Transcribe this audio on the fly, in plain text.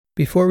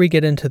Before we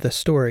get into the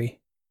story,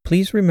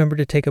 please remember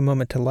to take a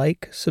moment to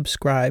like,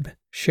 subscribe,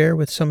 share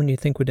with someone you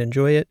think would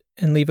enjoy it,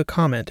 and leave a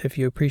comment if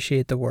you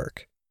appreciate the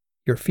work.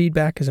 Your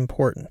feedback is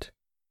important.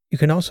 You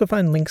can also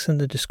find links in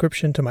the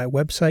description to my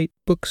website,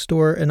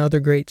 bookstore, and other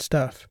great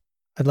stuff.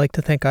 I'd like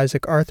to thank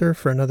Isaac Arthur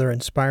for another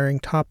inspiring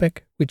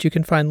topic, which you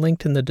can find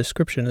linked in the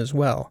description as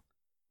well.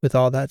 With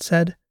all that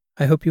said,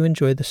 I hope you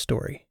enjoy the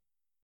story.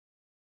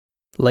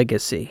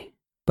 Legacy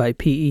by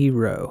P.E.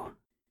 Rowe.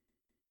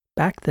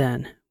 Back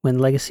then, when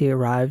Legacy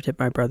arrived at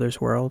my brother's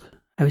world,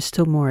 I was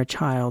still more a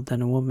child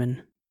than a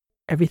woman.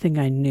 Everything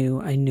I knew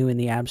in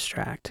the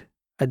abstract.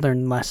 I'd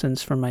learned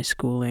lessons from my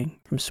schooling,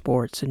 from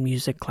sports and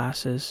music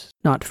classes,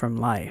 not from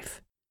life.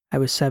 I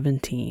was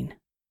 17.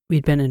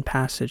 We'd been in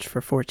passage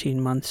for 14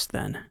 months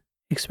then,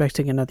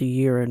 expecting another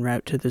year en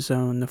route to the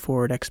zone the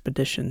forward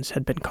expeditions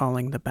had been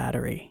calling the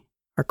Battery.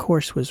 Our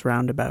course was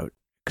roundabout,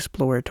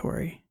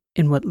 exploratory,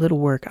 and what little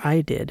work I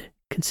did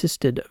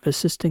consisted of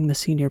assisting the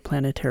senior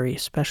planetary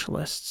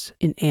specialists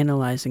in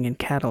analyzing and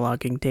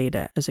cataloging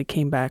data as it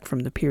came back from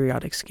the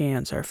periodic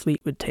scans our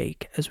fleet would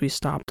take as we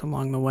stopped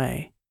along the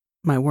way.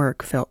 My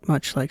work felt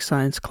much like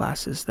science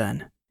classes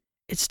then.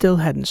 It still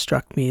hadn't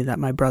struck me that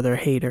my brother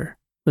Hader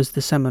was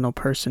the seminal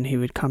person he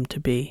would come to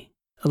be,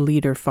 a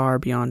leader far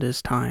beyond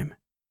his time.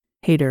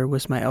 Hader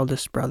was my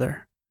eldest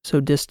brother, so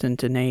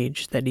distant in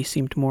age that he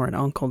seemed more an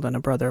uncle than a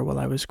brother while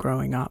I was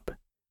growing up.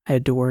 I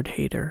adored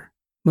Hader.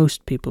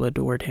 Most people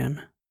adored him.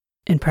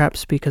 And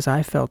perhaps because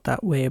I felt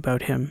that way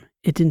about him,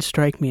 it didn't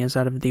strike me as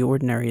out of the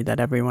ordinary that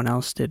everyone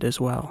else did as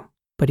well.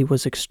 But he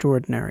was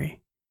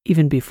extraordinary.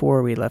 Even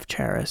before we left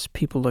Charis,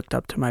 people looked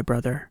up to my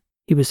brother.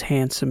 He was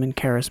handsome and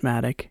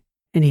charismatic,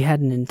 and he had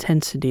an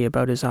intensity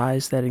about his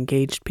eyes that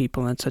engaged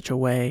people in such a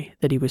way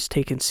that he was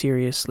taken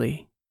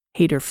seriously.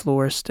 Hader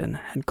Florestan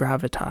had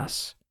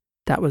gravitas.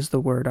 That was the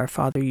word our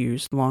father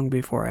used long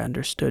before I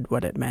understood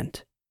what it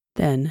meant.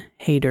 Then,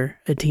 Hader,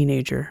 a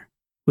teenager,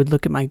 would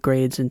look at my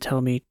grades and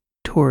tell me,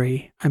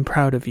 "Tori, I'm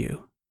proud of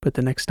you, but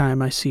the next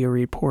time I see a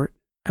report,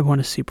 I want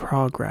to see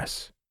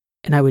progress."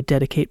 And I would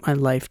dedicate my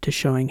life to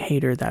showing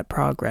Hader that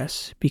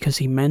progress, because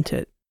he meant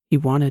it. He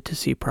wanted to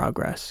see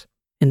progress.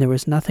 And there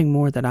was nothing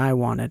more that I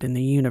wanted in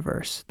the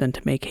universe than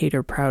to make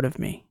Hader proud of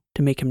me,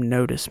 to make him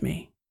notice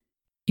me.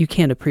 You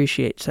can't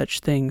appreciate such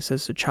things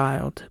as a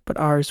child, but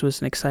ours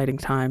was an exciting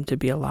time to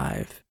be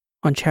alive.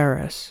 On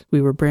Charis, we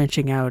were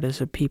branching out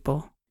as a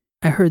people.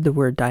 I heard the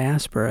word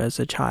diaspora as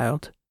a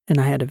child, and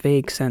I had a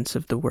vague sense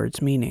of the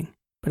word's meaning,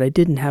 but I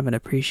didn't have an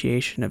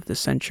appreciation of the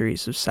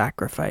centuries of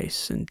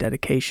sacrifice and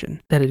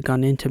dedication that had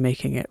gone into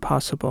making it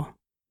possible.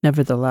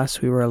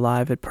 Nevertheless, we were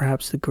alive at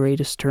perhaps the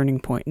greatest turning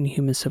point in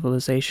human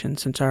civilization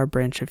since our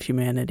branch of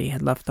humanity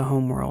had left the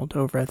homeworld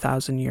over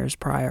 1,000 years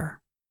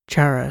prior.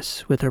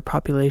 Charis, with her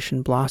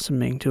population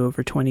blossoming to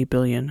over 20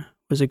 billion,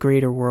 was a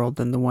greater world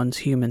than the ones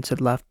humans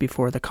had left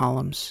before the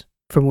columns,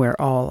 from where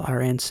all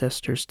our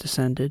ancestors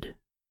descended.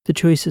 The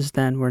choices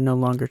then were no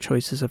longer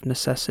choices of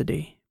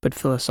necessity, but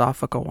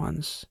philosophical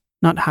ones.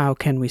 Not how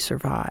can we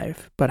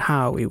survive, but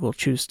how we will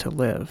choose to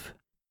live.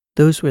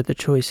 Those were the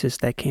choices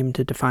that came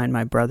to define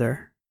my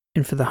brother,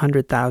 and for the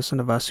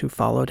 100,000 of us who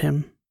followed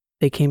him,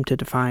 they came to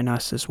define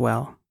us as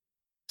well.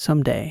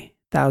 Someday,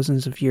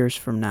 thousands of years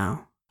from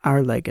now,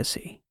 our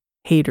legacy,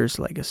 Hader's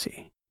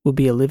legacy, will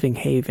be a living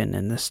haven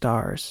in the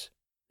stars.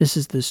 This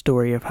is the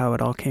story of how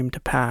it all came to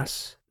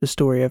pass, the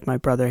story of my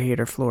brother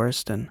Hader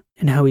Florestan,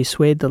 and how he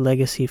swayed the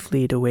legacy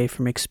fleet away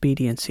from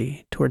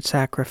expediency toward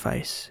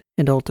sacrifice,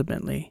 and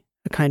ultimately,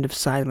 a kind of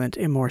silent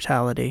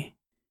immortality.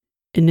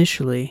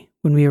 Initially,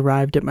 when we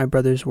arrived at my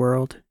brother's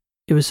world,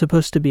 it was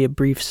supposed to be a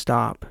brief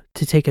stop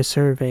to take a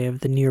survey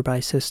of the nearby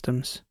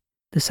systems.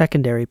 The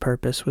secondary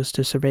purpose was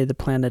to survey the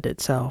planet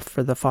itself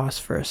for the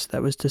phosphorus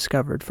that was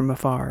discovered from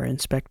afar in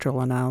spectral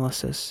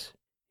analysis.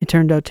 It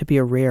turned out to be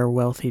a rare,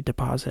 wealthy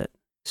deposit.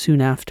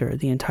 Soon after,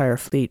 the entire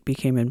fleet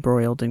became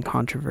embroiled in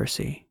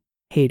controversy.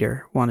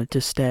 Hader wanted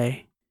to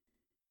stay.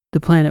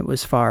 The planet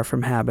was far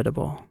from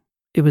habitable.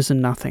 It was a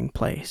nothing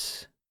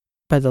place.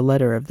 By the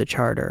letter of the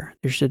charter,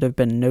 there should have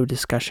been no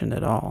discussion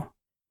at all.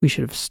 We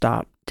should have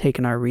stopped,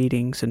 taken our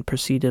readings, and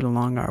proceeded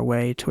along our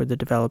way toward the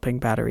developing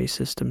battery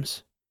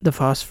systems. The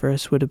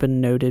phosphorus would have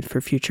been noted for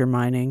future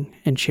mining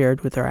and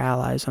shared with our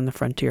allies on the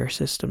frontier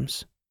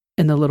systems.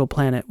 And the little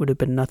planet would have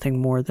been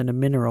nothing more than a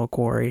mineral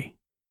quarry.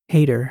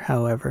 Hader,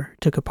 however,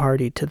 took a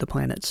party to the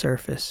planet's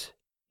surface.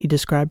 He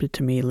described it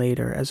to me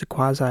later as a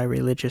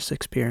quasi-religious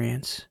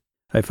experience.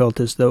 I felt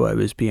as though I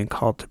was being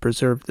called to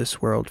preserve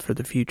this world for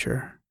the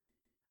future.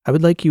 I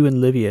would like you and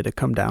Livia to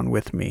come down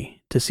with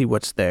me, to see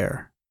what's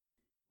there.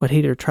 What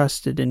Hader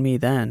trusted in me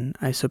then,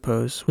 I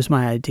suppose, was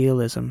my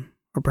idealism,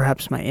 or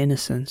perhaps my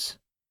innocence.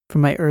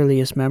 From my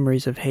earliest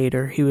memories of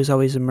Hader, he was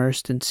always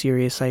immersed in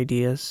serious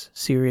ideas,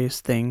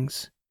 serious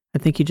things. I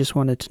think he just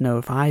wanted to know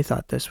if I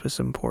thought this was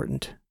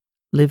important.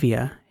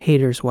 Livia,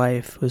 Hader's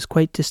wife, was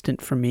quite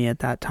distant from me at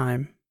that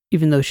time.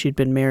 Even though she'd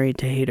been married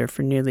to Hader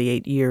for nearly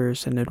 8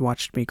 years and had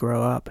watched me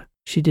grow up,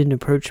 she didn't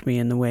approach me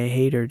in the way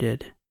Hader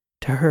did.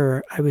 To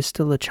her, I was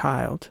still a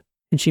child,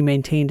 and she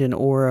maintained an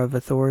aura of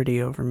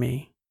authority over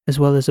me. as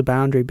well as a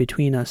boundary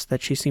between us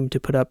that she seemed to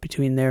put up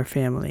between their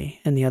family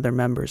and the other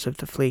members of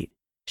the fleet.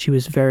 She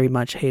was very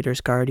much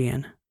Hader's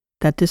guardian.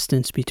 That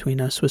distance between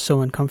us was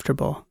so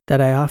uncomfortable that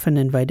I often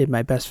invited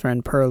my best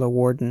friend Perla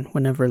Warden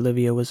whenever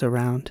Livia was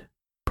around.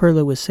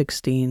 Perla was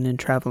 16 and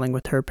traveling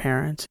with her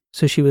parents,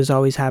 so she was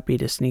always happy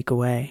to sneak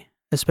away,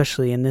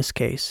 especially in this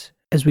case,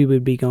 as we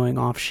would be going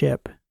off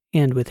ship,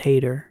 and with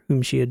Hader,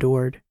 whom she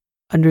adored.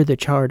 Under the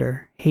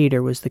charter,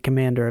 Hader was the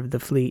commander of the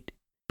fleet,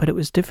 but it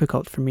was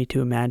difficult for me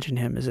to imagine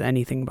him as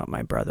anything but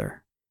my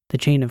brother. The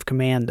chain of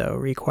command, though,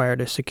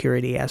 required a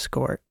security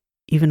escort,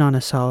 even on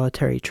a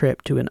solitary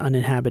trip to an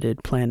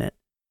uninhabited planet,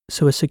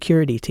 so a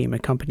security team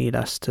accompanied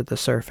us to the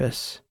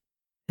surface.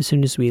 As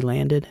soon as we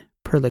landed,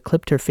 Perla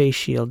clipped her face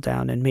shield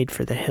down and made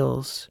for the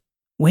hills.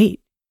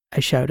 "Wait!"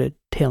 I shouted,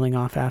 tailing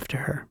off after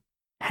her.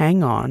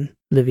 "Hang on,"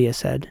 Livia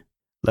said.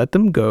 "Let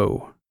them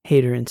go,"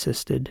 Hader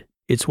insisted.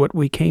 "It's what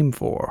we came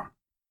for."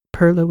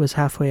 Perla was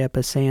halfway up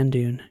a sand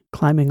dune,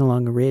 climbing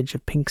along a ridge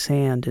of pink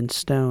sand and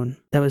stone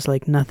that was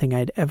like nothing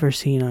I'd ever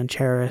seen on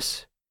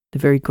Charis. The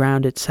very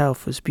ground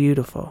itself was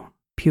beautiful,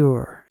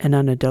 pure, and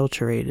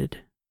unadulterated.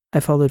 I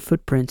followed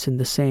footprints in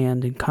the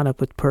sand and caught up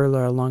with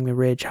Perla along the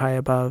ridge high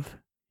above.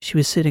 She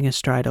was sitting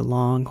astride a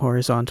long,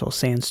 horizontal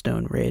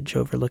sandstone ridge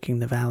overlooking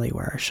the valley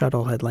where our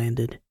shuttle had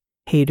landed.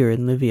 Hader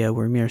and Livia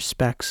were mere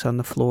specks on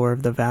the floor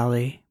of the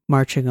valley,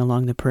 marching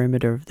along the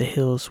perimeter of the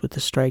hills with the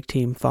strike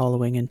team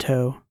following in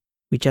tow.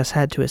 "We just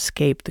had to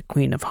escape the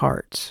Queen of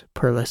Hearts,"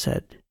 Perla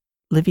said.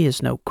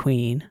 "Livia's no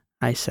queen,"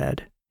 I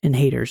said, "and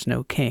Hader's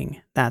no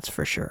king, that's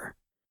for sure."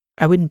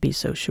 "I wouldn't be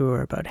so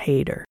sure about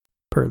Hader,"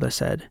 Perla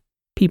said.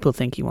 "People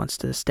think he wants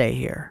to stay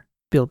here,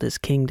 build his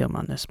kingdom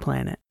on this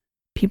planet.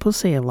 People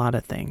say a lot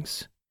of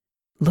things.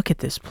 Look at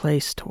this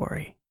place,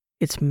 Tori.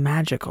 It's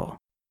magical."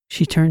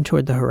 She turned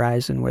toward the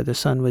horizon where the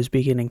sun was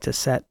beginning to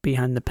set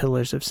behind the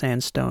pillars of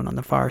sandstone on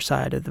the far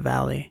side of the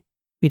valley.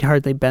 We'd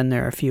hardly been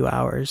there a few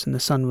hours and the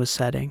sun was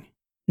setting.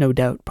 No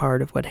doubt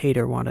part of what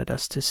Hader wanted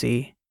us to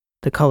see.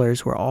 The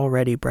colors were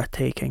already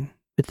breathtaking,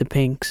 with the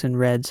pinks and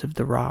reds of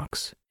the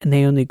rocks, and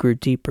they only grew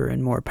deeper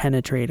and more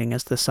penetrating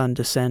as the sun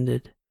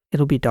descended.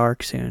 "It'll be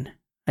dark soon,"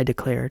 I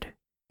declared.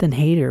 "Then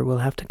Hader will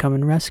have to come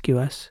and rescue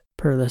us,"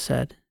 Perla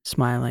said,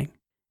 smiling.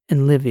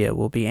 "And Livia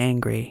will be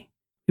angry."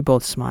 We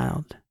both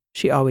smiled.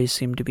 She always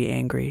seemed to be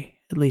angry,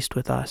 at least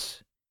with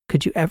us.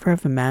 Could you ever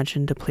have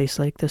imagined a place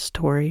like this,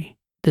 Tori?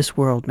 This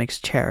world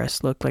makes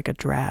Charis look like a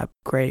drab,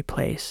 gray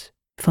place.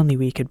 If only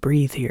we could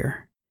breathe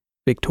here.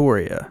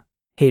 "Victoria,"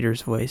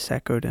 Hader's voice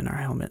echoed in our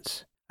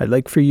helmets. "I'd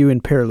like for you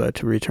and Perla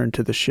to return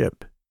to the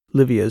ship.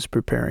 Livia's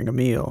preparing a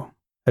meal.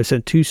 I've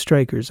sent 2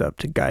 strikers up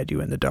to guide you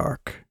in the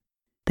dark."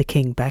 "The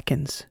king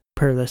beckons,"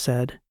 Perla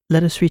said.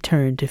 "Let us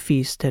return to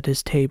feast at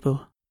his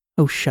table."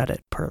 "Oh, shut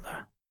it,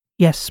 Perla."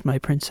 "Yes, my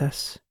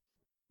princess."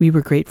 We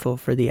were grateful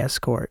for the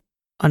escort.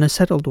 On a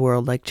settled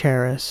world like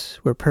Charis,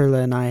 where Perla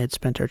and I had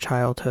spent our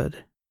childhood,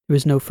 there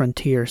was no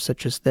frontier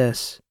such as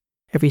this.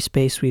 Every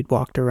space we'd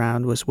walked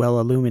around was well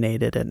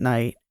illuminated at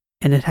night,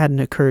 and it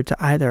hadn't occurred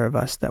to either of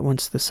us that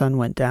once the sun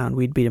went down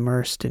we'd be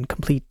immersed in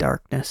complete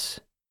darkness.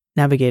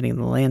 Navigating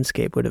the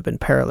landscape would have been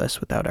perilous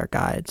without our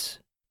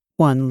guides.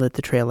 One lit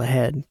the trail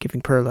ahead,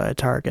 giving Perla a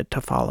target to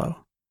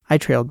follow. I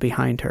trailed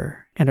behind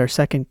her, and our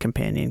second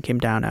companion came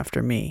down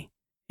after me,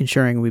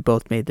 ensuring we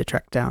both made the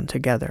trek down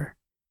together.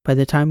 By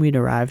the time we'd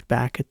arrived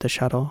back at the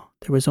shuttle,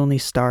 there was only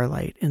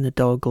starlight and the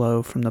dull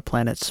glow from the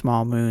planet's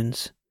small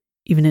moons.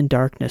 Even in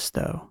darkness,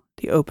 though,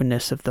 the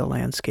openness of the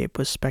landscape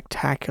was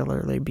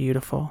spectacularly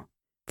beautiful.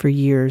 For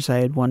years I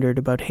had wondered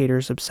about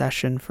Hader's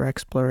obsession for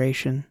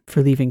exploration,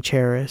 for leaving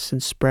Charis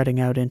and spreading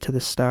out into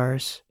the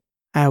stars.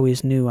 I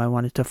always knew I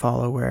wanted to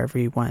follow wherever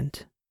he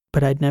went,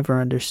 but I'd never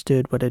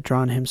understood what had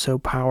drawn him so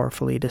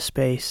powerfully to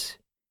space.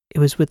 It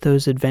was with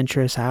those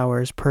adventurous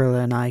hours Perla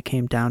and I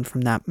came down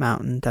from that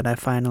mountain that I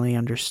finally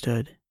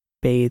understood,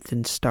 bathed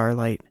in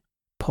starlight,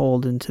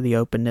 pulled into the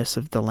openness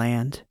of the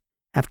land.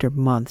 After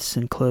months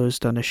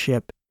enclosed on a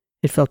ship,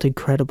 it felt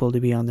incredible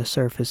to be on the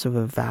surface of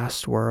a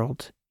vast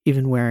world,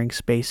 even wearing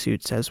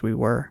spacesuits as we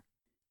were.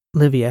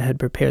 Livia had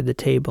prepared the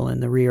table in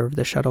the rear of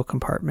the shuttle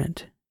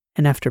compartment,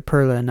 and after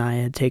Perla and I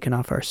had taken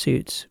off our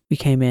suits, we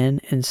came in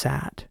and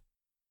sat.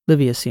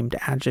 Livia seemed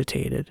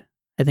agitated,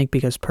 I think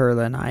because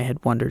Perla and I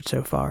had wandered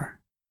so far.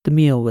 The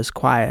meal was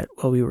quiet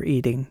while we were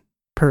eating,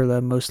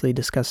 Perla mostly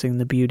discussing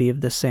the beauty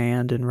of the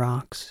sand and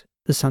rocks,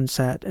 the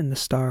sunset and the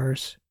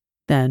stars.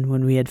 Then,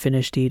 when we had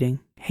finished eating,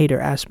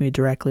 Hader asked me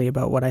directly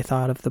about what I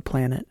thought of the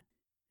planet.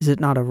 "Is it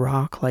not a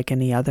rock like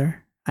any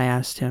other?" I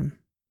asked him.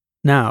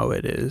 "Now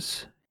it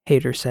is,"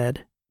 Hader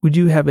said. "Would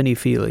you have any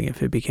feeling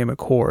if it became a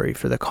quarry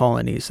for the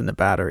colonies in the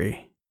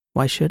battery?"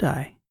 "Why should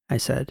I?" I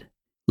said.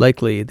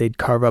 "Likely they'd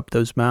carve up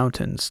those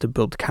mountains to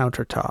build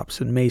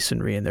countertops and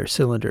masonry in their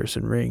cylinders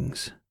and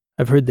rings.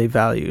 I've heard they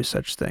value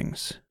such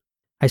things."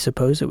 "I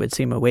suppose it would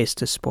seem a waste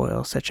to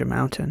spoil such a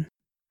mountain."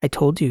 "I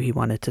told you he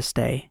wanted to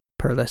stay,"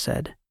 Perla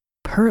said.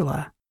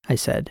 "Perla," I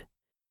said.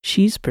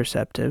 "She's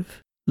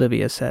perceptive,"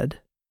 Livia said.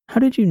 "How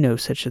did you know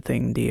such a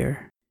thing,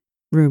 dear?"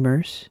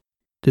 "Rumors."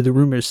 "Do the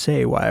rumors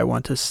say why I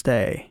want to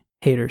stay?"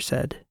 Hader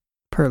said.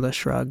 Perla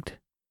shrugged.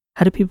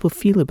 How do people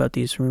feel about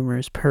these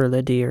rumors,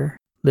 Perla dear?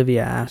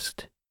 Livia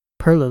asked.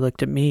 Perla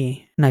looked at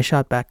me, and I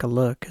shot back a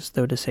look as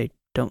though to say,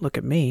 don't look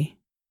at me.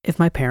 If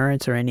my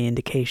parents are any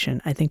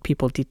indication, I think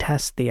people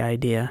detest the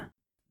idea.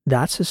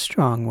 That's a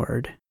strong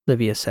word,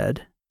 Livia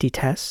said.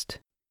 Detest?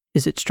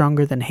 Is it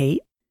stronger than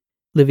hate?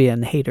 Livia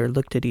and Hader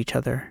looked at each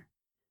other.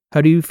 How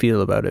do you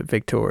feel about it,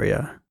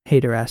 Victoria?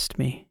 Hader asked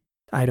me.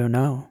 I don't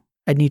know.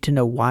 I'd need to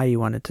know why you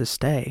wanted to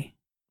stay.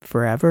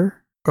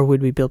 Forever? Or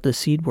would we build a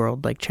seed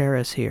world like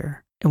Charis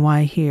here? And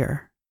why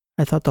here?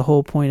 I thought the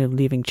whole point of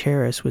leaving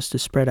Charis was to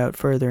spread out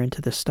further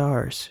into the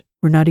stars.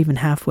 We're not even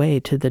halfway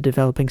to the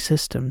developing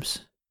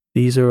systems.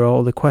 These are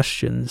all the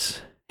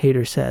questions,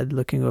 Hader said,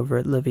 looking over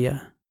at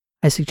Livia.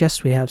 I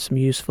suggest we have some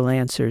useful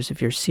answers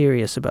if you're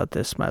serious about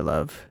this, my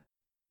love.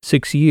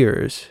 6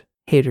 years,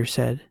 Hader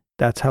said.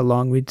 That's how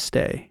long we'd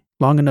stay.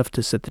 Long enough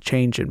to set the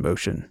change in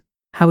motion.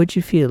 How would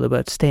you feel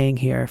about staying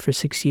here for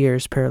 6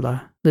 years,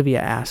 Perla? Livia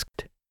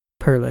asked.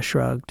 Perla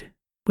shrugged.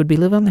 Would we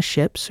live on the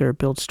ships or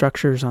build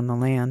structures on the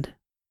land?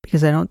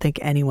 Because I don't think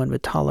anyone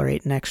would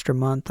tolerate an extra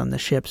month on the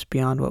ships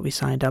beyond what we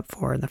signed up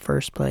for in the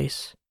first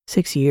place.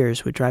 6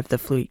 years would drive the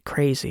fleet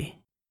crazy.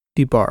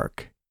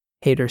 Debark,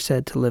 Hader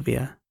said to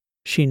Livia.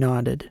 She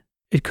nodded.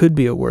 It could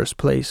be a worse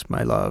place,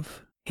 my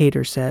love,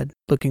 Hader said,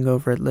 looking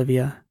over at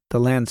Livia. The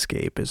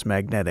landscape is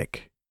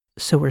magnetic.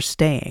 So we're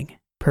staying,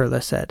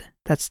 Perla said.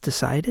 That's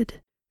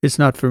decided? It's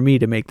not for me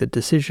to make the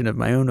decision of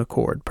my own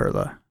accord,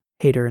 Perla,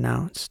 Hader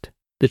announced.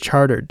 The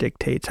charter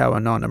dictates how a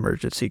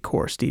non-emergency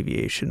course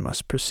deviation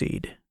must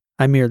proceed.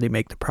 I merely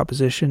make the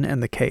proposition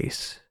and the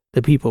case.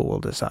 The people will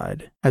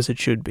decide, as it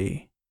should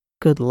be.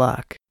 Good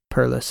luck,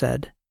 Perla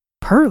said.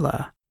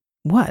 Perla?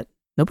 What?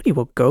 Nobody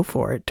will go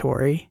for it,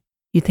 Tori.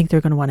 You think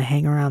they're going to want to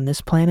hang around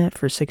this planet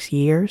for 6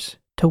 years?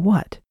 To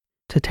what?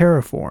 To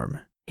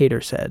terraform,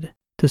 Hader said.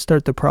 To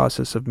start the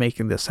process of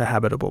making this a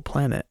habitable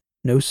planet.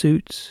 No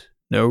suits,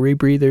 no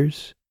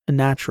rebreathers, a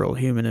natural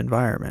human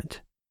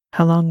environment.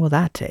 How long will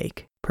that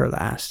take? Perla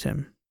asked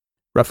him.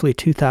 Roughly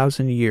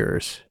 2,000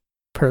 years.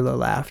 Perla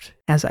laughed.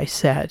 As I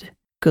said,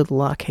 good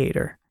luck,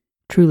 Hader.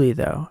 Truly,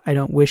 though, I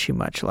don't wish you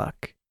much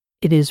luck.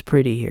 It is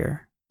pretty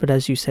here, but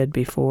as you said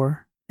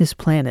before, this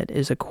planet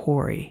is a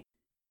quarry.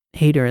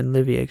 Hader and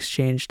Livia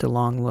exchanged a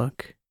long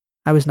look.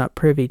 I was not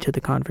privy to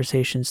the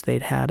conversations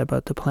they'd had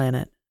about the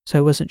planet, so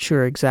I wasn't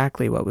sure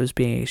exactly what was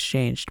being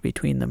exchanged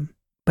between them.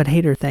 But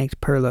Hader thanked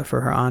Perla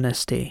for her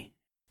honesty,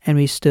 and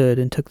we stood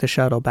and took the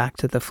shuttle back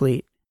to the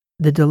fleet.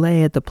 The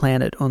delay at the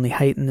planet only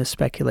heightened the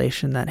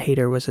speculation that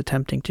Hader was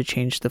attempting to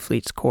change the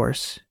fleet's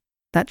course.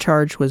 That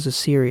charge was a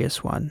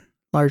serious one,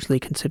 largely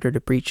considered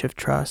a breach of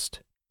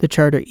trust. The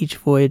charter each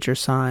Voyager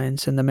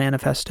signs and the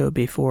manifesto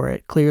before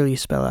it clearly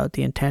spell out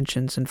the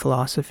intentions and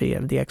philosophy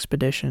of the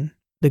expedition,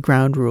 the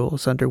ground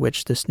rules under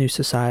which this new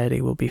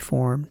society will be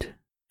formed.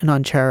 And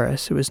on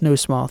Charis, it was no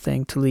small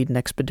thing to lead an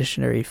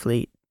expeditionary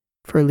fleet.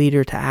 For a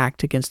leader to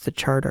act against the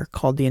charter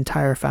called the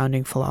entire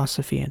founding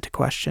philosophy into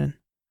question.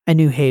 I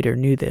knew Hader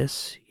knew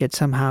this, yet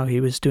somehow he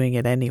was doing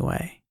it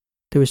anyway.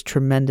 There was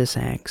tremendous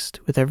angst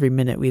with every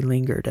minute we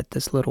lingered at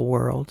this little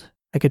world.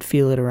 I could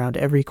feel it around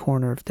every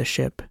corner of the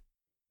ship.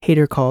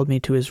 Hader called me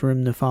to his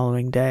room the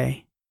following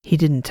day. He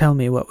didn't tell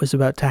me what was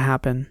about to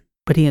happen,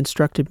 but he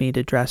instructed me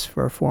to dress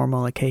for a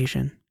formal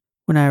occasion.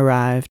 When I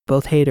arrived,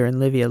 both Hader and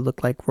Livia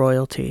looked like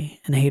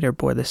royalty, and Hader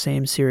bore the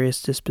same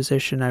serious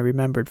disposition I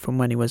remembered from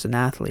when he was an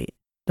athlete,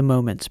 the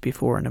moments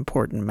before an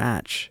important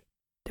match.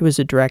 There was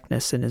a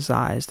directness in his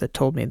eyes that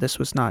told me this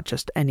was not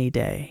just any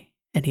day,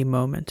 any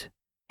moment.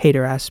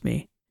 Hader asked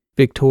me,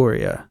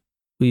 Victoria,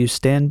 will you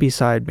stand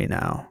beside me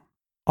now?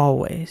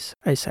 Always,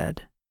 I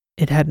said.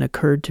 It hadn't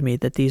occurred to me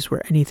that these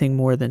were anything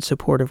more than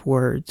supportive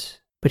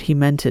words, but he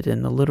meant it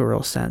in the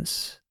literal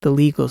sense, the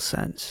legal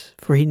sense,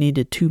 for he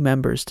needed 2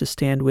 members to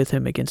stand with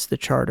him against the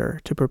charter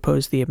to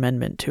propose the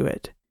amendment to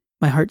it.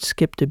 My heart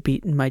skipped a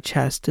beat in my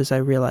chest as I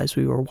realized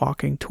we were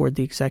walking toward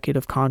the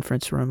executive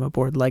conference room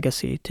aboard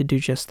Legacy to do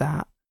just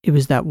that. It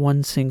was that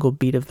one single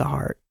beat of the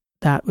heart.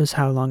 That was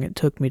how long it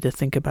took me to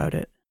think about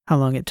it, how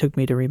long it took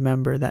me to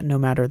remember that no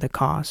matter the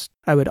cost,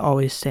 I would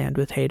always stand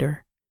with Hader.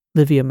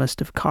 Livia must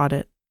have caught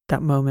it,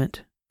 that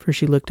moment, for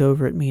she looked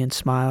over at me and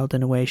smiled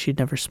in a way she'd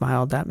never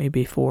smiled at me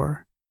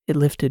before. It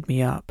lifted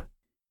me up.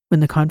 When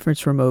the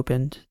conference room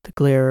opened, the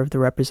glare of the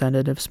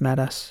representatives met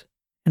us,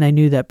 and I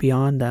knew that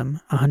beyond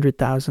them,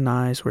 100,000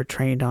 eyes were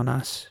trained on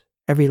us,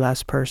 every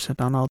last person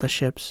on all the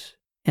ships,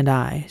 and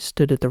I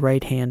stood at the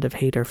right hand of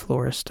Hader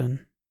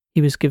Florestan.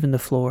 He was given the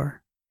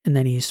floor, and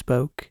then he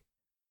spoke.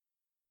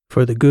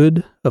 For the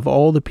good of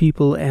all the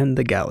people and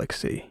the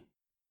galaxy.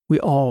 We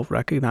all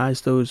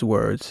recognize those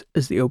words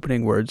as the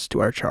opening words to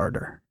our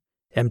charter.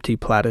 Empty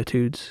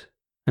platitudes.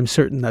 I'm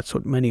certain that's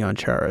what many on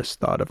Charis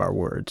thought of our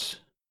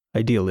words.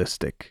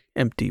 Idealistic,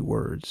 empty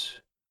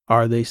words.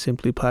 Are they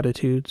simply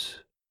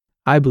platitudes?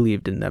 I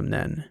believed in them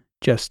then,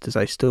 just as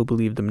I still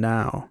believe them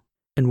now.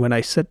 And when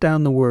I set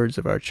down the words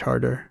of our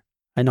charter,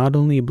 I not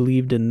only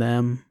believed in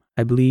them,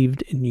 I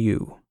believed in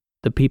you,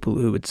 the people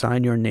who would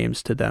sign your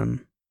names to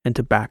them, and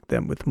to back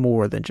them with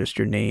more than just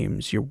your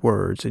names, your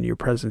words, and your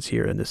presence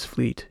here in this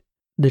fleet.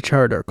 The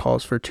charter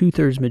calls for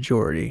 2/3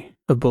 majority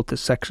of both the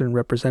section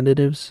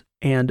representatives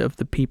and of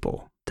the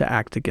people to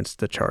act against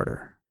the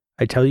charter.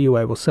 I tell you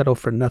I will settle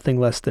for nothing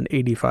less than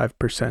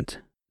 85%.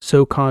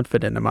 So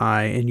confident am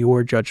I in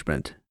your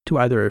judgment to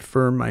either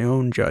affirm my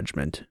own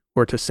judgment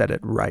or to set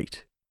it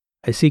right.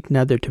 I seek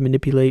neither to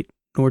manipulate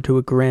nor to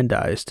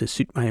aggrandize to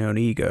suit my own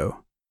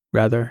ego.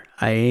 Rather,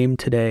 I aim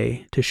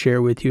today to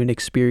share with you an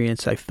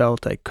experience I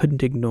felt I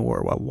couldn't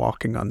ignore while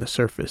walking on the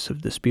surface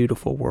of this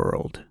beautiful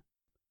world.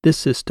 This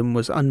system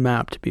was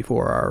unmapped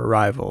before our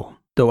arrival,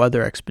 though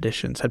other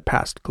expeditions had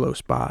passed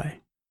close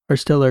by. Our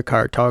stellar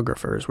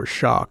cartographers were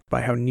shocked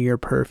by how near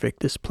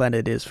perfect this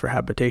planet is for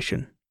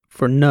habitation,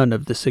 for none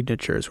of the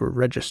signatures were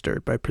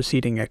registered by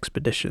preceding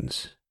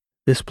expeditions.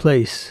 This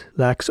place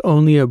lacks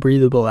only a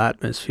breathable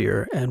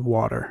atmosphere and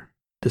water.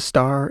 The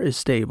star is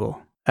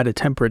stable, at a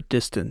temperate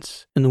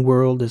distance, and the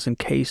world is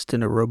encased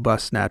in a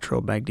robust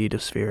natural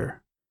magnetosphere.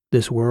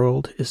 This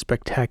world is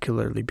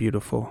spectacularly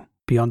beautiful,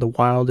 beyond the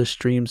wildest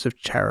dreams of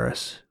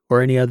Charis,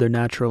 or any other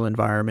natural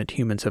environment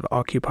humans have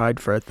occupied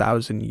for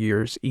 1,000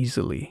 years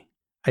easily.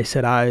 I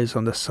set eyes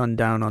on the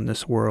sundown on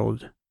this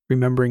world,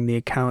 remembering the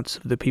accounts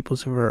of the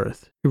peoples of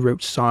Earth who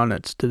wrote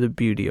sonnets to the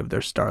beauty of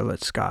their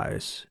starlit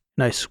skies.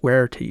 And I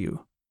swear to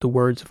you, the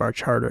words of our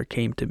charter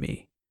came to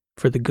me,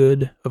 for the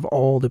good of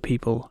all the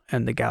people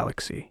and the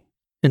galaxy.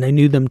 And I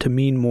knew them to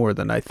mean more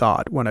than I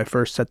thought when I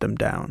first set them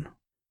down.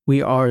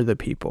 We are the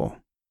people,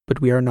 but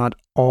we are not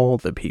all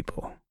the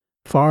people.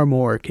 Far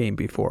more came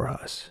before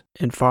us,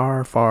 and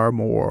far, far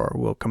more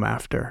will come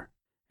after.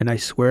 And I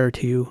swear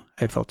to you,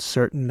 I felt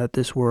certain that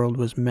this world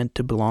was meant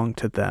to belong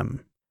to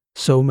them.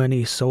 So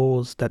many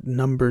souls that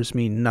numbers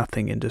mean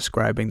nothing in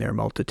describing their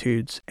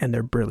multitudes and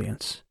their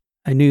brilliance.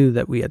 I knew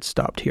that we had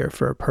stopped here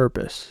for a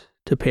purpose,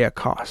 to pay a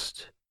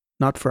cost,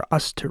 not for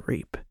us to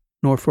reap,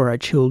 nor for our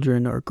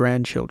children or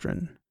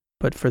grandchildren,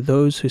 but for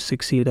those who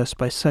succeed us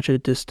by such a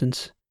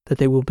distance that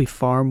they will be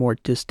far more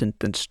distant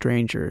than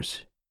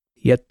strangers.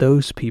 Yet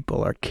those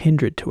people are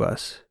kindred to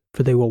us,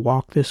 for they will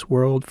walk this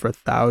world for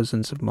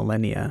thousands of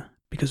millennia,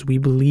 because we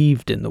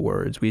believed in the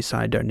words we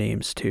signed our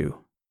names to.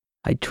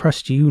 I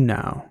trust you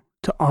now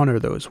to honor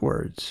those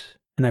words,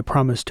 and I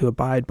promise to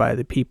abide by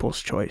the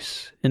people's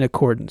choice in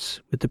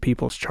accordance with the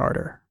people's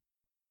charter.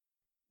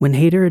 When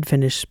Hayter had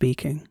finished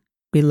speaking,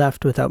 we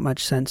left without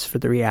much sense for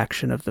the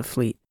reaction of the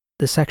fleet.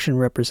 The section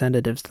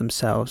representatives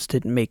themselves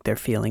didn't make their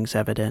feelings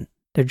evident.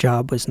 Their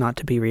job was not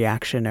to be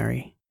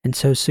reactionary, and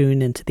so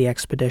soon into the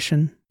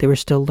expedition, they were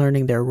still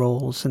learning their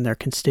roles and their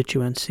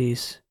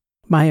constituencies.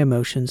 My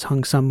emotions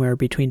hung somewhere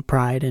between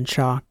pride and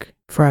shock,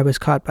 for I was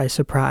caught by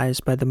surprise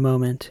by the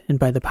moment and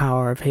by the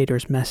power of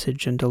Hayter's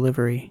message and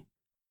delivery.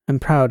 "I'm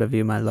proud of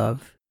you, my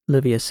love,"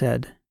 Livia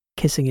said,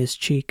 kissing his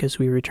cheek as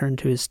we returned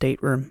to his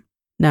stateroom.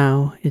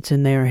 "Now it's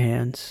in their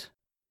hands."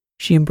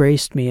 She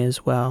embraced me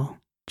as well,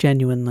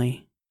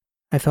 genuinely.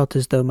 I felt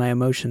as though my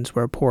emotions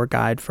were a poor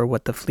guide for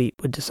what the fleet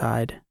would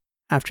decide.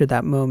 After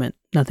that moment,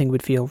 nothing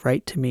would feel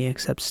right to me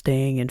except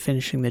staying and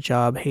finishing the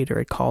job Hayter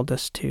had called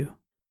us to.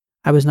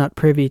 I was not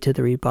privy to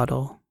the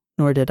rebuttal,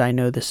 nor did I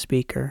know the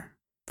speaker.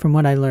 From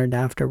what I learned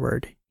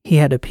afterward, he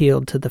had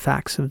appealed to the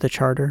facts of the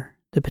charter,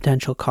 the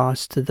potential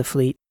costs to the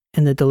fleet,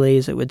 and the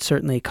delays it would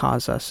certainly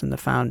cause us in the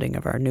founding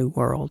of our new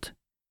world.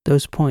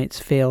 Those points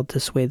failed to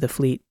sway the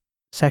fleet.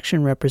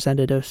 Section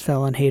representatives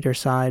fell on Hayter's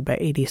side by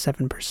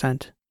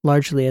 87%,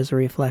 largely as a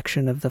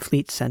reflection of the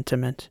fleet's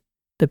sentiment.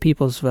 The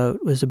people's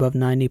vote was above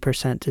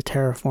 90% to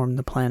terraform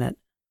the planet.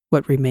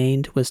 What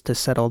remained was to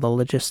settle the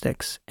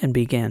logistics and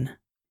begin.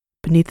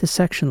 Beneath the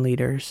section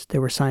leaders,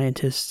 there were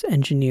scientists,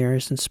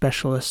 engineers, and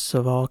specialists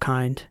of all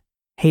kind.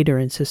 Hayter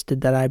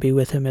insisted that I be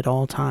with him at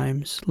all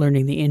times,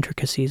 learning the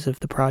intricacies of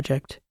the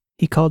project.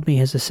 He called me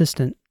his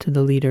assistant to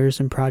the leaders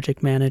and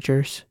project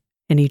managers,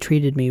 and he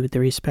treated me with the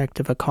respect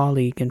of a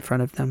colleague in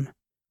front of them.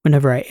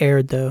 Whenever I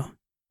erred, though,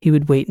 he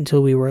would wait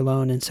until we were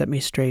alone and set me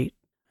straight.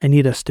 "I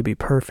need us to be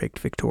perfect,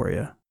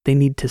 Victoria. They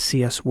need to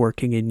see us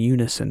working in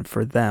unison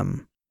for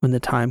them. When the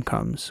time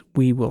comes,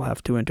 we will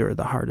have to endure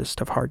the hardest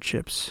of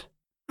hardships."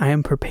 "I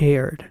am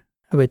prepared,"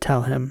 I would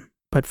tell him,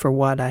 but for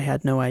what I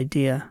had no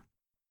idea.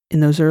 In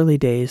those early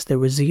days there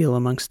was zeal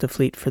amongst the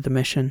fleet for the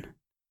mission.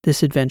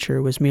 This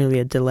adventure was merely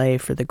a delay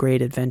for the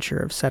great adventure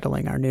of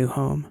settling our new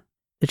home.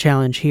 The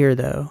challenge here,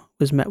 though,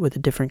 was met with a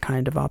different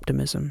kind of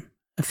optimism,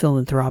 a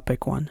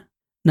philanthropic one.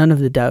 None of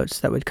the doubts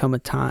that would come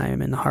with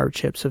time and the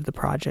hardships of the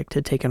project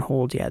had taken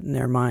hold yet in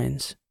their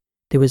minds.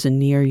 There was a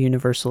near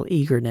universal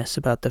eagerness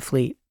about the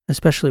fleet,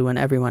 especially when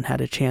everyone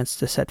had a chance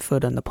to set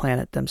foot on the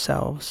planet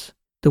themselves.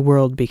 The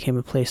world became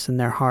a place in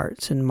their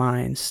hearts and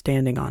minds,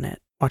 standing on it,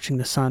 watching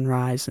the sun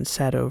rise and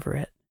set over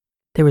it.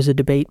 There was a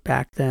debate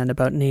back then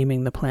about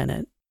naming the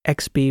planet.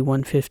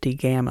 XB-150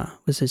 Gamma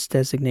was its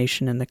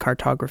designation in the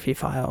cartography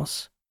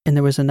files, and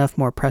there was enough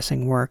more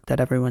pressing work that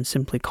everyone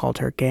simply called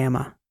her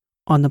Gamma.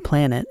 On the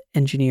planet,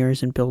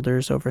 engineers and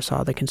builders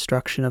oversaw the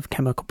construction of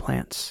chemical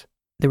plants.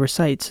 There were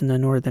sites in the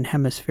northern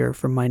hemisphere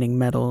for mining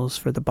metals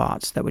for the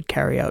bots that would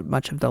carry out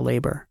much of the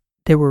labor.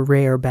 There were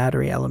rare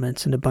battery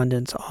elements in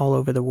abundance all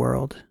over the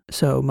world,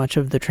 so much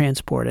of the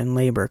transport and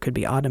labor could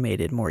be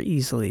automated more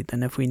easily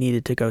than if we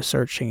needed to go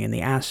searching in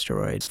the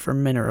asteroids for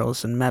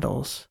minerals and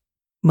metals.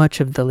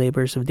 Much of the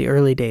labors of the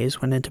early days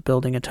went into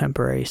building a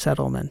temporary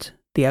settlement,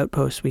 the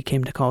outpost we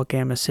came to call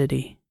Gamma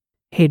City.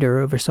 Hayter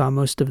oversaw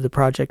most of the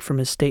project from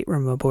his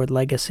stateroom aboard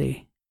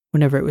Legacy.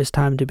 Whenever it was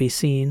time to be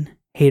seen,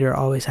 Hayter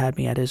always had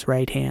me at his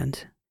right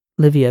hand.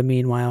 Livia,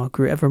 meanwhile,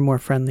 grew ever more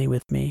friendly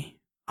with me,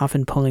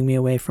 often pulling me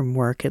away from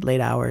work at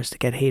late hours to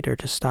get Hayter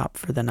to stop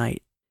for the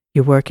night.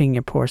 "You're working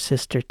your poor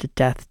sister to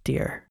death,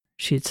 dear,"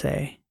 she'd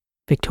say.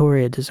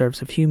 "Victoria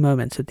deserves a few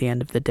moments at the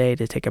end of the day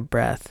to take a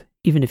breath,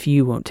 even if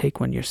you won't take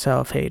one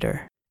yourself,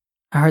 Hayter."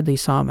 I hardly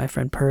saw my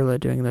friend Perla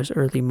during those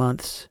early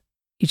months.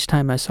 Each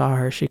time I saw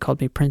her, she called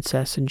me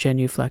princess and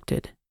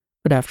genuflected.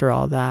 But after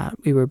all that,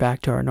 we were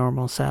back to our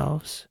normal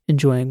selves,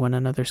 enjoying one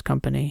another's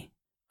company.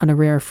 On a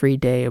rare free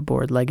day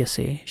aboard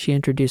Legacy, she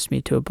introduced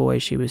me to a boy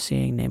she was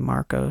seeing named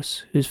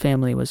Marcos, whose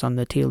family was on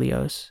the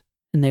Telios,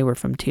 and they were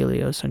from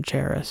Telios on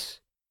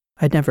Charis.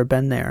 I'd never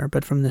been there,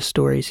 but from the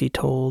stories he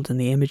told and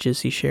the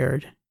images he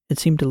shared, it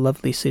seemed a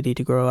lovely city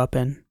to grow up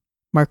in.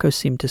 Marcos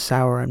seemed to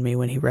sour on me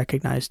when he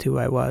recognized who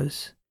I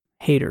was.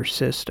 "Hayter's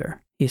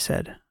sister," he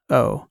said.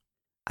 "Oh."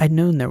 I'd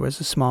known there was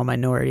a small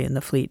minority in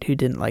the fleet who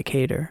didn't like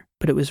Hayter,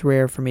 but it was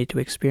rare for me to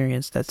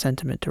experience that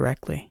sentiment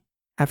directly.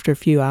 After a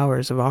few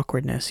hours of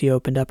awkwardness, he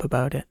opened up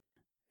about it.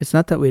 "It's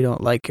not that we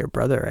don't like your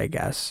brother, I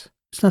guess.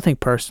 It's nothing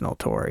personal,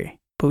 Tori.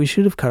 But we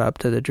should have caught up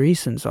to the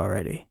Dreesens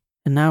already.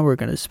 And now we're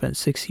going to spend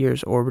 6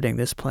 years orbiting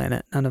this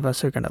planet none of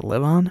us are going to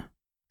live on? It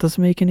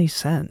doesn't make any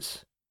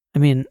sense. I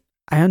mean,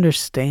 I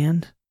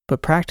understand,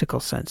 but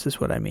practical sense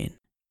is what I mean."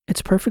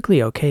 "It's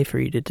perfectly okay for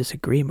you to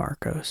disagree,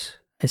 Marcos,"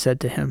 I said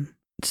to him.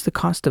 "It's the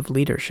cost of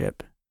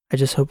leadership. I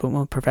just hope it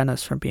won't prevent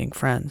us from being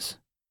friends."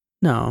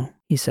 "No,"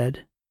 he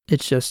said.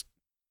 "It's just,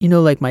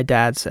 like my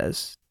dad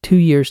says, 2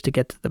 years to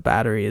get to the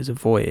battery is a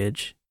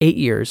voyage, 8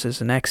 years is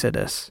an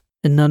exodus,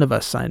 and none of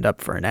us signed up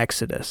for an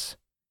exodus.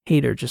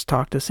 Hayter just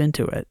talked us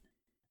into it."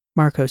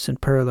 Marcos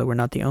and Perla were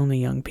not the only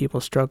young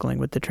people struggling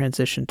with the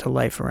transition to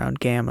life around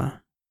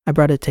Gamma. I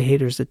brought it to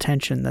Hayter's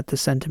attention that the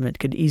sentiment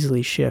could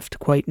easily shift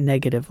quite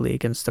negatively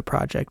against the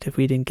project if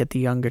we didn't get the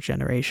younger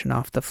generation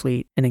off the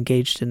fleet and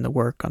engaged in the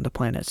work on the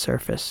planet's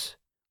surface.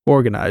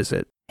 "Organize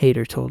it,"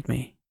 Hayter told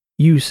me.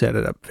 "You set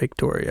it up,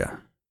 Victoria.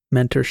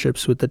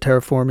 Mentorships with the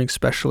terraforming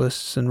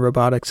specialists and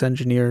robotics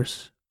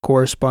engineers,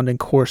 corresponding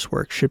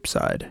coursework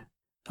shipside.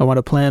 I want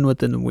a plan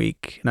within the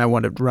week, and I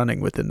want it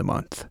running within the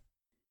month."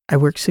 I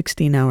worked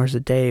 16 hours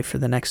a day for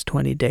the next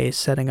 20 days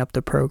setting up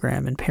the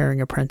program and pairing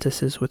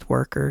apprentices with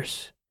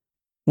workers.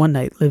 One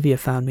night, Livia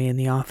found me in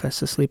the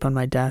office asleep on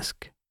my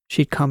desk.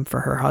 She'd come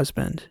for her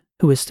husband,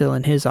 who was still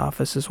in his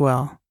office as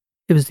well.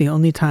 It was the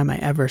only time I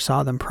ever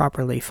saw them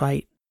properly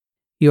fight.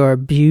 "You're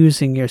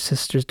abusing your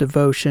sister's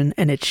devotion,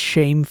 and it's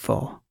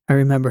shameful," I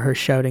remember her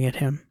shouting at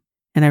him.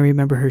 And I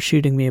remember her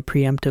shooting me a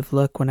preemptive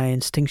look when I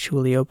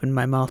instinctually opened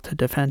my mouth to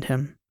defend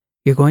him.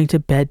 "You're going to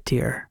bed,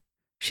 dear,"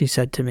 she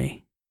said to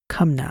me.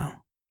 "Come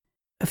now."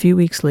 A few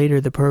weeks later,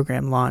 the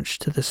program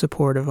launched to the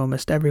support of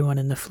almost everyone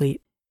in the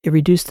fleet. It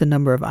reduced the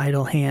number of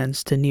idle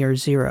hands to near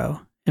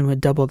zero, and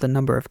would double the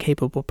number of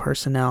capable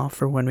personnel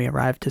for when we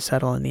arrived to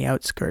settle in the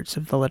outskirts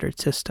of the lettered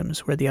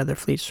systems where the other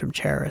fleets from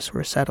Charis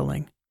were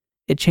settling.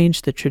 It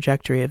changed the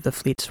trajectory of the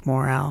fleet's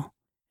morale,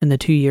 and the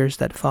 2 years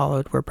that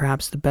followed were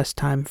perhaps the best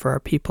time for our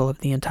people of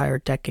the entire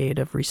decade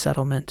of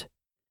resettlement.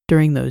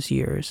 During those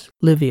years,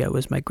 Livia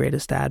was my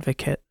greatest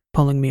advocate,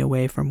 pulling me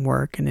away from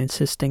work and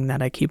insisting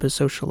that I keep a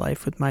social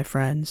life with my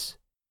friends.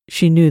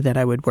 She knew that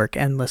I would work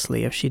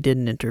endlessly if she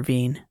didn't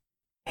intervene.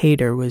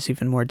 Hayter was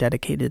even more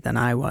dedicated than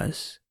I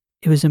was.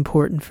 It was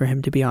important for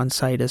him to be on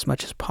site as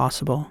much as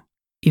possible,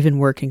 even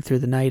working through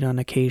the night on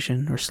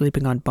occasion or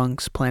sleeping on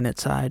bunks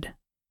planetside.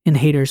 In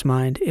Hayter's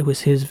mind, it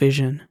was his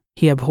vision.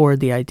 He abhorred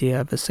the idea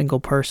of a single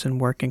person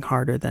working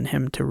harder than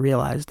him to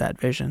realize that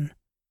vision,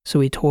 so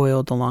he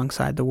toiled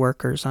alongside the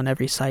workers on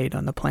every site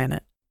on the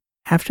planet.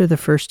 After the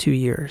first 2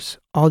 years,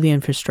 all the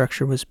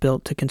infrastructure was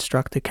built to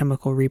construct the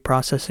chemical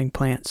reprocessing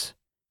plants.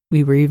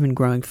 We were even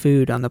growing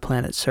food on the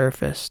planet's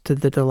surface, to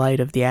the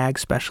delight of the ag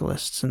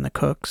specialists and the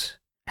cooks.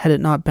 Had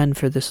it not been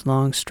for this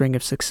long string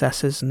of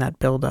successes and that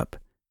buildup,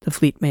 the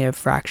fleet may have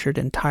fractured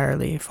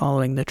entirely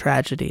following the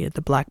tragedy at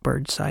the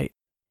Blackbird site.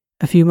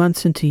 A few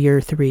months into year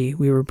 3,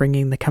 we were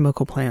bringing the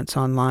chemical plants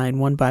online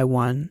one by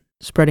one,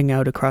 spreading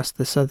out across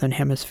the southern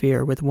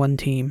hemisphere with one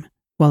team,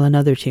 while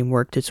another team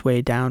worked its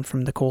way down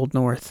from the cold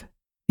north.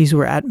 These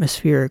were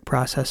atmospheric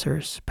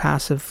processors,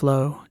 passive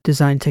flow,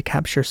 designed to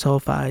capture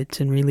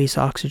sulfides and release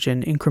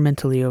oxygen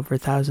incrementally over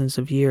thousands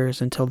of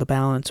years until the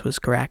balance was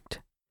correct.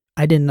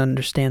 I didn't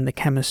understand the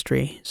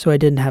chemistry, so I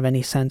didn't have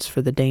any sense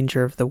for the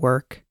danger of the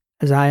work.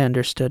 As I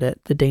understood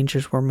it, the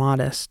dangers were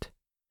modest.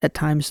 At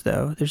times,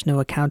 though, there's no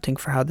accounting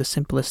for how the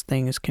simplest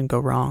things can go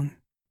wrong.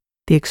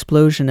 The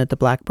explosion at the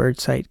Blackbird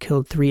site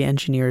killed 3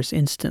 engineers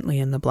instantly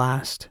in the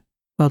blast,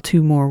 while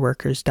 2 more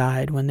workers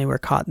died when they were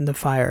caught in the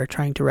fire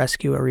trying to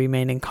rescue a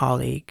remaining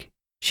colleague.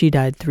 She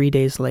died 3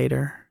 days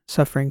later,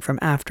 suffering from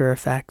after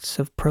effects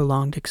of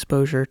prolonged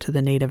exposure to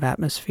the native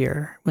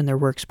atmosphere when their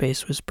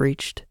workspace was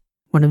breached.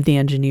 One of the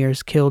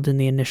engineers killed in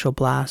the initial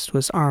blast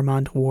was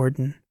Armand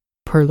Warden,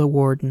 Perla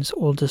Warden's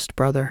oldest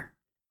brother.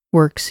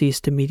 Work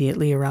ceased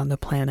immediately around the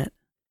planet.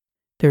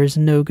 There is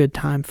no good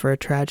time for a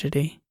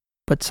tragedy,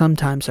 but some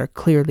times are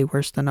clearly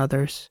worse than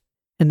others,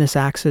 and this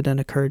accident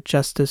occurred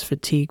just as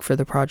fatigue for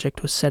the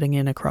project was setting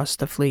in across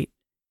the fleet.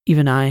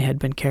 Even I had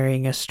been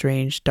carrying a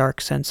strange,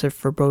 dark sense of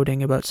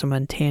foreboding about some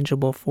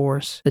intangible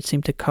force that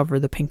seemed to cover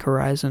the pink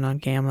horizon on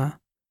Gamma.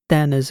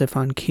 Then, as if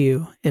on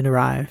cue, it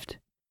arrived.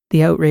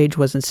 The outrage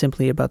wasn't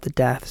simply about the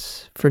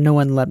deaths, for no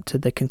one leapt to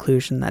the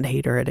conclusion that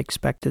Hayter had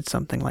expected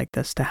something like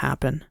this to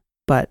happen.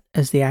 But,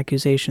 as the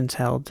accusations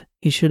held,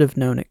 he should have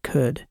known it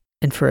could,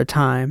 and for a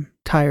time,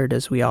 tired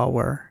as we all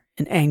were,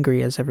 and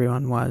angry as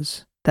everyone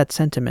was, that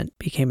sentiment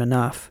became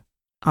enough.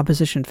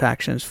 Opposition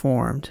factions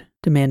formed,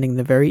 demanding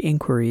the very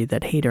inquiry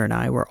that Hayter and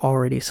I were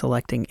already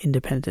selecting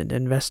independent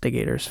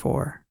investigators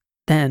for.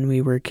 Then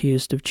we were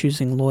accused of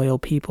choosing loyal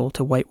people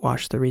to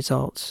whitewash the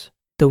results.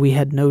 Though we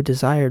had no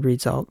desired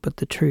result but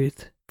the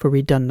truth, for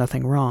we'd done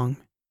nothing wrong,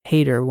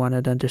 Hayter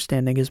wanted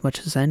understanding as much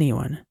as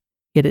anyone.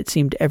 Yet it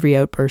seemed every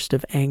outburst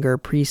of anger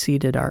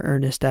preceded our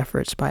earnest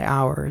efforts by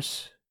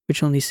hours,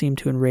 which only seemed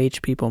to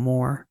enrage people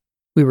more.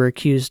 We were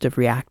accused of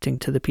reacting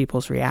to the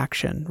people's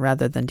reaction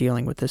rather than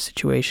dealing with the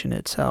situation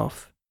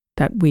itself.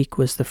 That week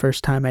was the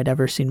first time I'd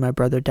ever seen my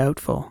brother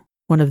doubtful.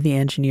 One of the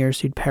engineers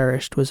who'd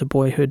perished was a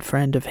boyhood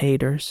friend of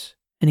Hayter's,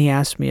 and he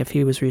asked me if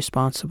he was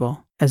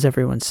responsible, as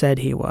everyone said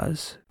he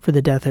was, for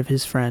the death of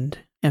his friend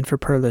and for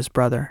Perla's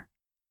brother.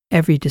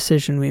 Every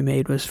decision we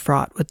made was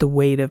fraught with the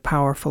weight of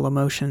powerful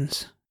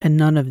emotions, and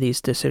none of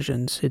these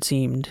decisions, it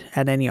seemed,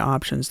 had any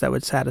options that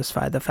would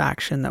satisfy the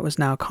faction that was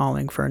now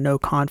calling for a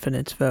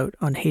no-confidence vote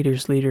on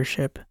Hayter's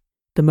leadership.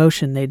 The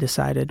motion, they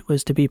decided,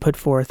 was to be put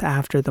forth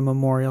after the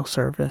memorial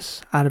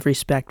service, out of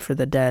respect for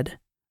the dead.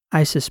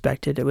 I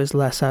suspected it was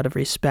less out of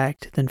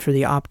respect than for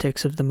the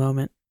optics of the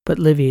moment, but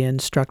Livia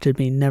instructed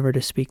me never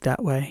to speak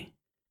that way.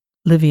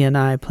 Livia and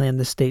I planned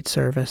the state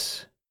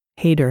service.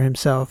 Hayter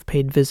himself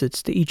paid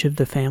visits to each of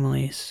the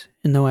families,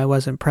 and though I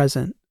wasn't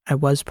present, I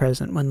was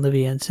present when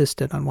Livia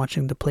insisted on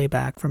watching the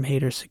playback from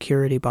Hayter's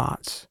security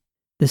bots.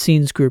 The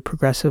scenes grew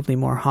progressively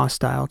more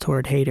hostile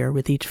toward Hayter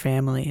with each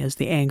family as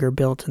the anger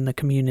built in the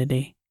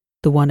community.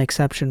 The one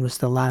exception was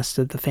the last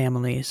of the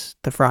families,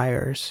 the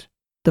Friars.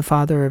 The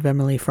father of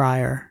Emily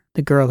Fryer,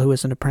 the girl who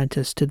was an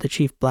apprentice to the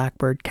chief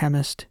Blackbird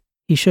chemist.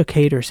 He shook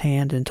Hayter's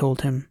hand and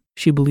told him,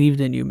 "She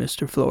believed in you,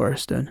 Mr.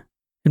 Florestan,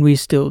 and we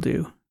still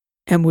do,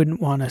 and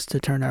wouldn't want us to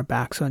turn our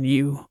backs on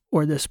you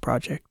or this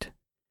project."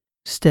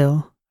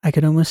 Still, I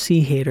could almost see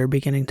Hayter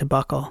beginning to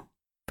buckle.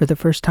 For the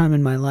first time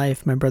in my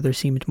life, my brother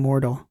seemed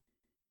mortal.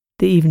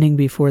 The evening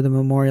before the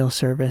memorial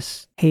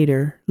service,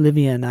 Hayter,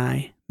 Livia, and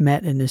I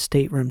met in his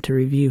stateroom to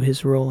review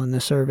his role in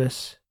the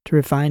service, to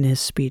refine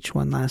his speech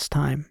one last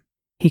time.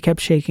 He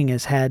kept shaking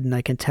his head, and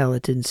I could tell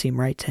it didn't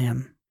seem right to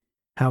him.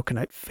 "How can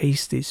I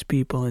face these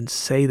people and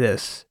say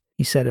this?"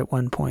 he said at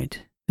one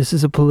point. "This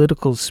is a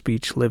political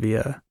speech,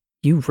 Livia.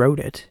 You wrote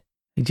it."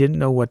 I didn't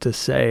know what to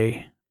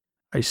say.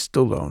 I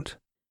still don't.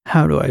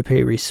 How do I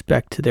pay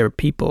respect to their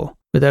people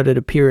without it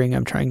appearing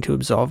I'm trying to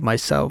absolve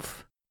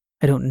myself?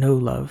 I don't know,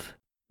 love.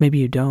 Maybe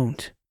you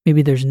don't.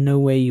 Maybe there's no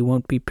way you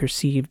won't be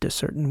perceived a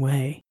certain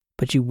way.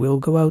 But you will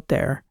go out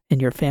there, and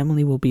your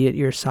family will be at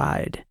your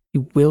side.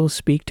 You will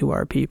speak to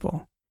our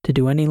people. To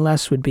do any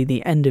less would be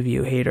the end of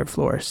you, Hayter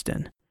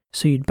Florestan.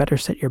 So you'd better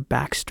set your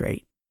back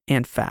straight,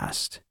 and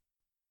fast.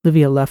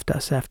 Livia left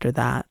us after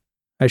that.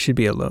 "I should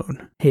be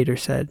alone," Hayter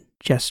said,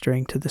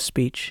 gesturing to the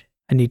speech.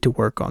 "I need to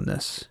work on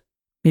this."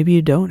 "Maybe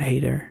you don't,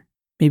 Hayter.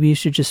 Maybe you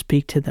should just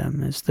speak to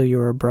them as though you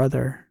were a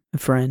brother, a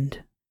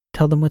friend.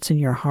 Tell them what's in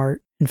your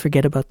heart and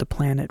forget about the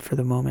planet for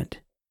the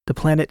moment." "The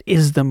planet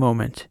is the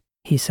moment,"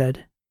 he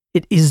said.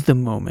 "It is the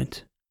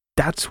moment.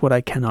 That's what I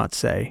cannot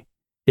say.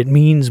 It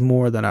means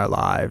more than our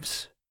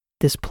lives."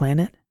 "This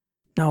planet?"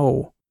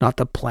 "No, not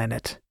the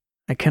planet.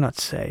 I cannot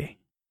say.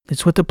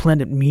 It's what the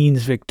planet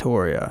means,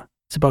 Victoria.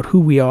 It's about who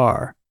we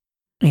are."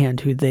 "And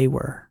who they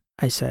were,"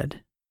 I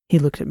said. He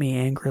looked at me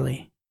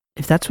angrily.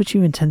 "If that's what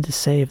you intend to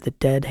say of the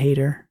dead,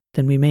 Hayter,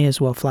 then we may as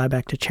well fly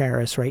back to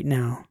Charis right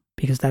now,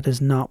 because that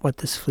is not what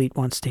this fleet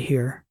wants to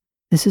hear.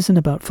 This isn't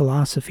about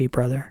philosophy,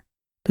 brother.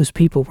 Those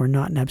people were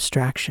not an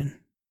abstraction."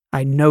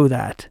 "I know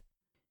that."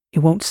 "It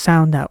won't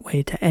sound that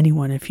way to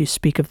anyone if you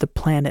speak of the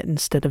planet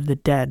instead of the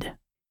dead."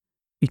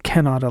 "We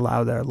cannot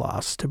allow their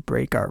loss to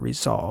break our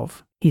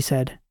resolve," he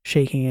said,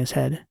 shaking his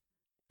head.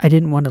 I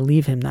didn't want to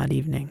leave him that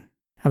evening.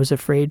 I was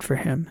afraid for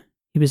him.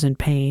 He was in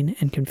pain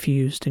and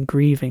confused and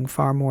grieving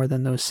far more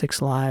than those 6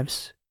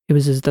 lives. It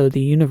was as though the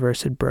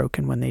universe had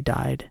broken when they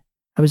died.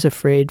 I was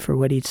afraid for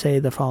what he'd say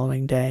the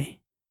following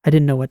day. I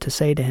didn't know what to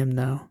say to him,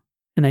 though,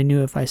 and I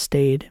knew if I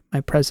stayed, my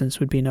presence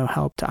would be no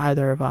help to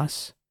either of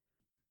us.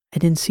 I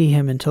didn't see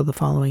him until the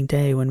following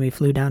day when we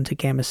flew down to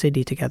Gamma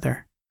City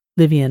together.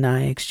 Livia and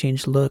I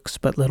exchanged looks,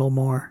 but little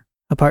more.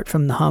 Apart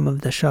from the hum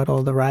of the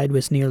shuttle, the ride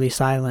was nearly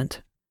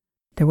silent.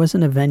 There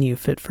wasn't a venue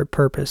fit for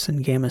purpose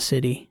in Gamma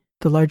City.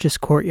 The largest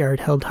courtyard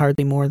held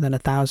hardly more than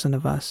 1,000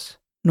 of us,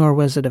 nor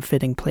was it a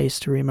fitting place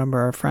to remember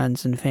our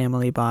friends and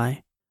family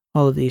by.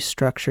 All of these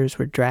structures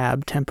were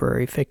drab,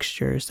 temporary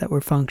fixtures that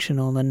were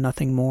functional and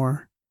nothing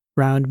more.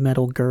 Round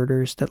metal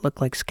girders that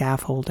looked like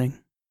scaffolding,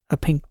 a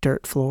pink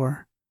dirt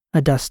floor,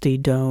 a dusty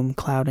dome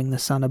clouding the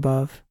sun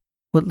above.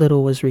 What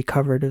little was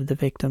recovered of the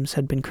victims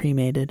had been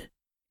cremated.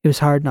 It was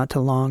hard not to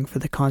long for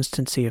the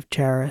constancy of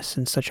Charis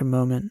in such a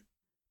moment.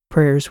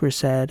 Prayers were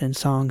said and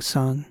songs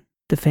sung.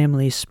 The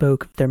families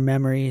spoke of their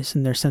memories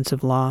and their sense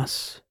of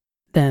loss.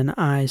 Then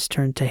eyes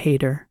turned to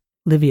Hayter.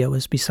 Livia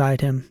was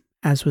beside him,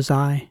 as was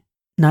I.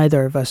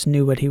 Neither of us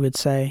knew what he would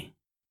say.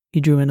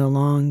 He drew in a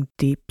long,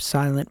 deep,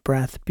 silent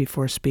breath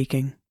before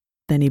speaking.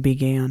 Then he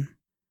began.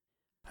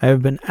 I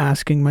have been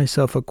asking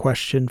myself a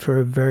question for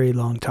a very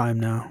long time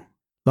now,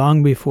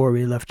 long before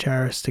we left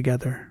Charis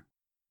together.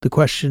 The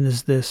question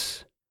is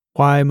this: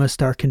 why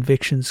must our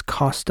convictions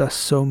cost us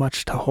so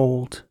much to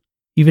hold?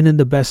 Even in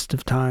the best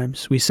of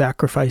times, we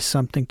sacrifice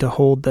something to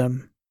hold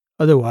them.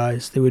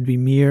 Otherwise, they would be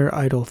mere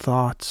idle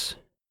thoughts.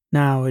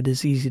 Now it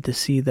is easy to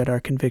see that our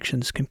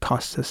convictions can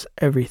cost us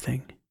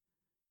everything.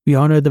 We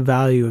honor the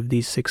value of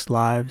these 6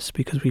 lives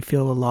because we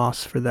feel a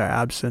loss for their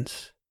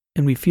absence,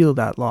 and we feel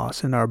that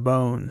loss in our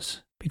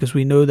bones because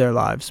we know their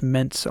lives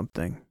meant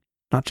something,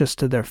 not just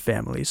to their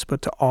families,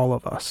 but to all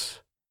of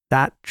us.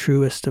 That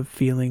truest of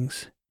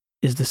feelings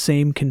is the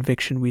same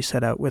conviction we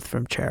set out with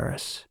from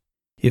Charis.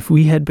 If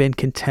we had been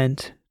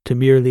content to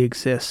merely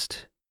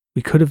exist,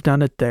 we could have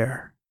done it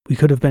there. We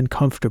could have been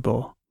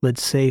comfortable, led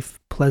safe,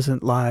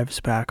 pleasant lives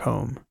back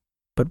home.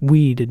 But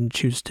we didn't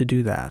choose to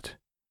do that.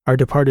 Our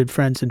departed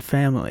friends and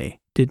family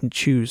didn't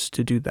choose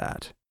to do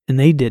that. And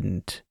they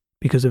didn't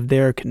because of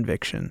their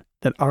conviction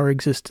that our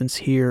existence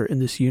here in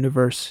this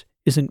universe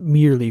isn't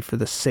merely for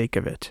the sake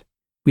of it.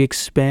 We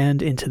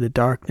expand into the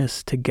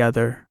darkness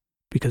together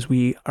because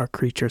we are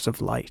creatures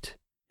of light.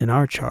 And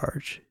our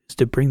charge is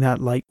to bring that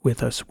light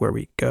with us where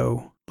we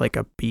go, like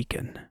a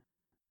beacon.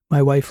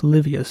 My wife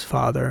Livia's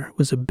father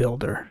was a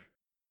builder,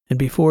 and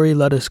before he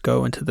let us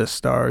go into the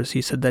stars,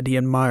 he said that he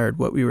admired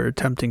what we were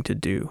attempting to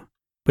do,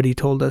 but he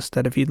told us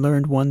that if he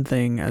learned one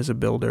thing as a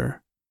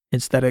builder,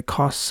 it's that it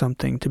costs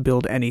something to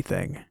build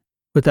anything,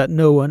 but that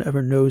no one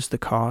ever knows the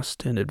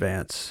cost in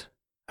advance.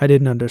 I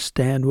didn't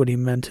understand what he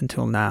meant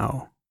until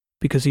now,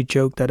 because he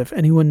joked that if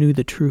anyone knew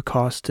the true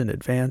cost in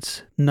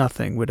advance,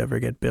 nothing would ever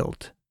get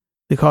built.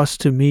 The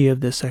cost to me of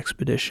this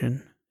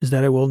expedition is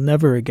that I will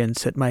never again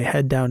set my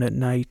head down at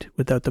night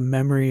without the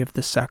memory of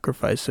the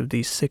sacrifice of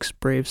these 6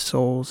 brave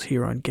souls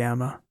here on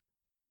Gamma.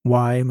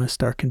 Why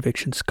must our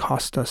convictions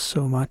cost us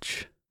so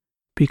much?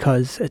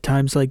 Because at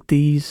times like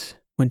these,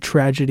 when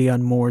tragedy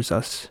unmoors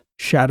us,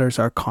 shatters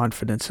our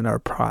confidence and our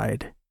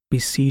pride,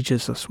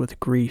 besieges us with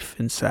grief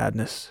and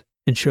sadness,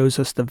 and shows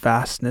us the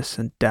vastness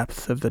and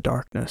depth of the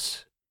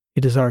darkness,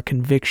 it is our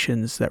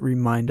convictions that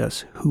remind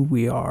us who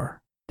we are.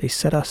 They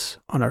set us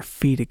on our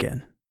feet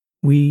again.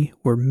 We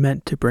were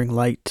meant to bring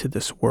light to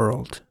this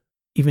world,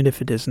 even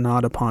if it is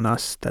not upon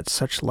us that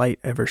such light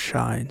ever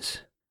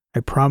shines. I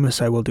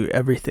promise I will do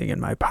everything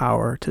in my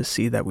power to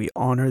see that we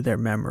honor their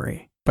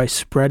memory by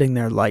spreading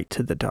their light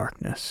to the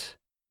darkness,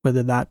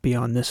 whether that be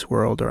on this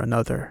world or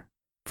another,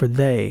 for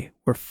they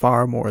were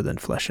far more than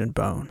flesh and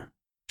bone,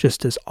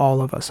 just as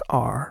all of us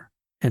are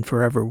and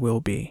forever will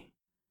be.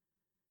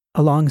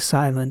 A long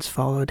silence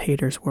followed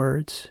Hayter's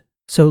words,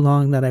 so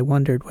long that I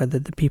wondered whether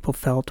the people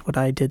felt what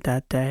I did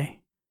that day.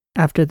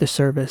 After the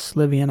service,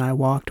 Livia and I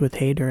walked with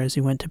Hayter as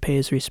he went to pay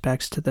his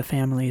respects to the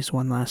families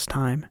one last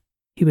time.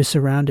 He was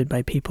surrounded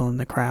by people in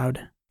the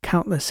crowd.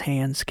 Countless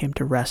hands came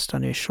to rest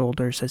on his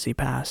shoulders as he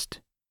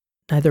passed.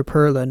 Neither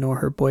Perla nor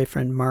her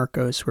boyfriend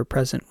Marcos were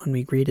present when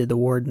we greeted the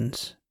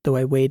wardens, though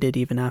I waited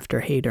even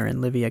after Hayter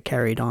and Livia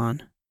carried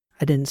on.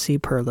 I didn't see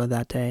Perla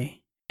that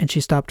day, and she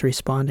stopped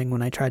responding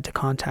when I tried to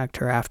contact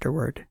her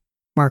afterward.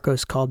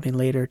 Marcos called me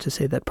later to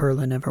say that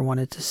Perla never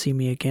wanted to see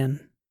me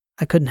again.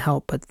 I couldn't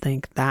help but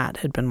think that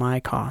had been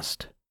my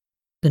cost.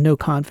 The no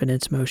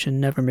confidence motion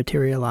never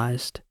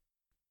materialized.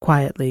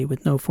 Quietly,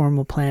 with no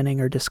formal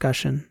planning or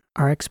discussion,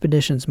 our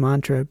expedition's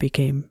mantra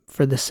became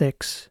 "for the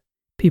 6."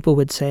 People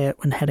would say it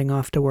when heading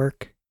off to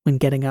work, when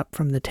getting up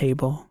from the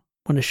table,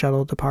 when a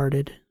shuttle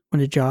departed,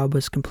 when a job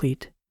was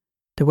complete.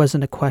 There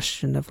wasn't a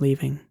question of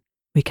leaving.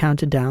 We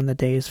counted down the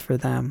days for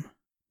them.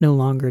 No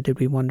longer did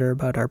we wonder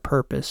about our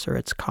purpose or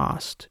its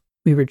cost.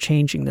 We were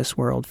changing this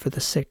world for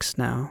the 6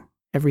 now,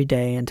 every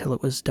day until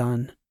it was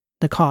done.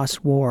 The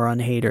cost wore on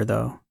Hayter,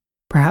 though.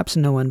 Perhaps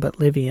no one but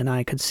Livy and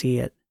I could see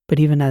it, but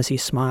even as he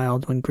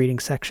smiled when greeting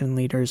section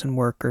leaders and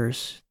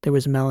workers, there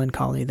was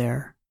melancholy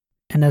there.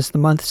 And as the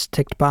months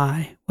ticked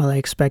by, while I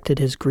expected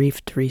his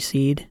grief to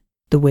recede,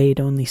 the weight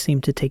only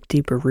seemed to take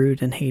deeper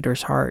root in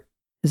Hayter's heart.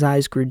 His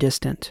eyes grew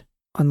distant.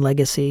 On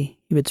Legacy,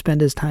 he would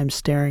spend his time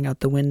staring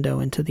out the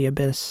window into the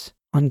abyss.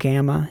 On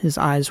Gamma, his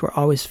eyes were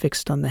always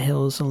fixed on the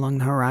hills along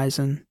the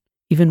horizon.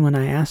 Even when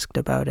I asked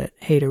about it,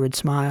 Hayter would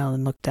smile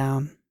and look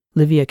down.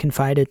 Livia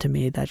confided to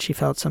me that she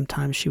felt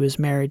sometimes she was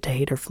married to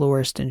Hayter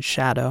Florist in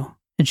shadow,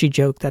 and she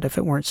joked that if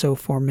it weren't so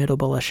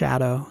formidable a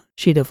shadow,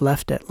 she'd have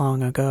left it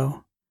long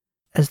ago.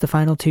 As the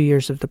final 2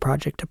 years of the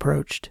project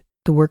approached,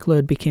 the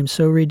workload became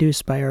so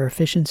reduced by our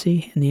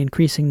efficiency and the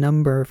increasing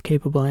number of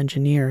capable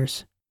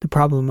engineers, the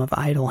problem of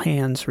idle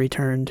hands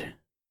returned.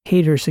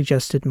 Hayter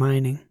suggested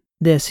mining.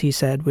 This, he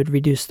said, would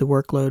reduce the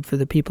workload for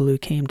the people who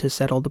came to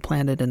settle the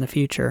planet in the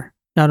future.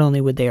 Not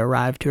only would they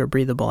arrive to a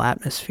breathable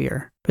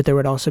atmosphere, but there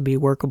would also be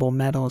workable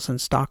metals and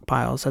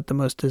stockpiles at the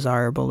most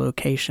desirable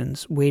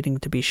locations, waiting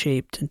to be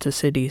shaped into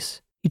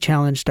cities. He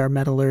challenged our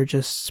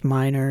metallurgists,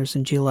 miners,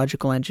 and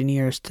geological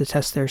engineers to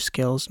test their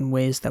skills in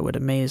ways that would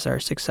amaze our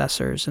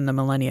successors in the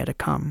millennia to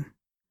come.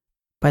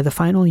 By the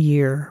final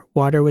year,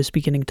 water was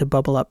beginning to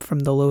bubble up from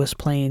the lowest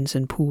plains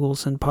in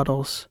pools and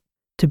puddles.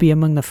 To be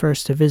among the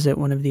first to visit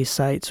one of these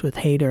sites with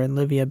Hayter and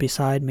Livia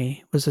beside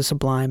me was a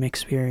sublime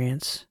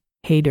experience.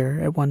 Hayter,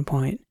 at one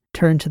point,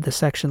 turned to the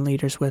section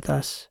leaders with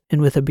us,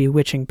 and with a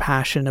bewitching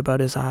passion about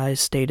his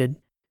eyes stated,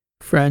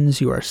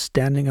 "Friends, you are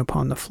standing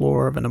upon the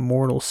floor of an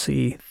immortal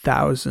sea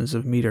thousands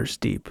of meters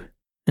deep.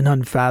 An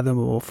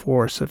unfathomable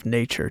force of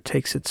nature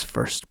takes its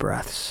first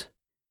breaths."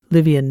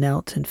 Livia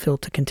knelt and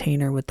filled a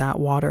container with that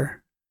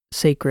water,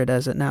 sacred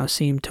as it now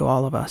seemed to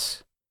all of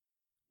us.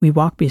 We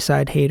walked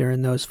beside Hayter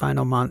in those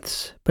final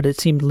months, but it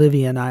seemed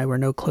Livia and I were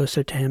no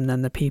closer to him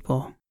than the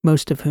people,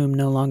 most of whom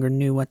no longer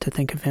knew what to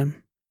think of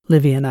him.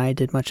 Livia and I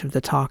did much of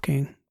the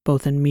talking,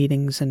 both in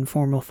meetings and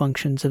formal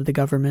functions of the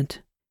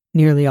government.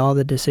 Nearly all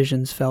the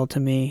decisions fell to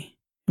me,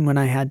 and when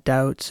I had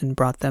doubts and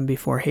brought them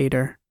before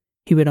Hayter,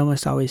 he would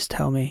almost always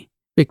tell me,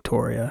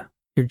 "Victoria,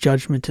 your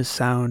judgment is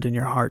sound and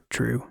your heart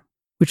true,"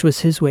 which was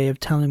his way of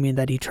telling me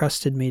that he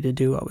trusted me to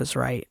do what was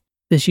right.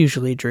 This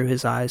usually drew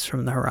his eyes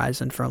from the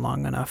horizon for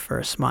long enough for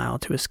a smile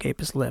to escape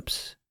his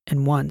lips,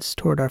 and once,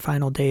 toward our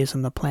final days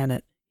on the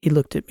planet, he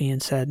looked at me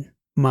and said,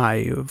 "My,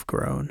 you have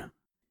grown."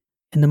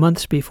 In the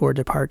months before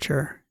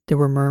departure, there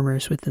were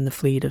murmurs within the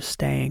fleet of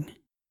staying.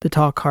 The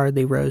talk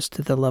hardly rose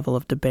to the level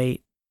of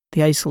debate.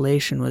 The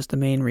isolation was the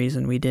main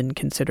reason we didn't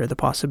consider the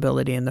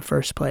possibility in the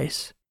first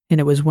place, and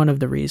it was one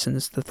of the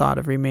reasons the thought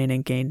of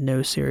remaining gained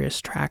no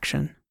serious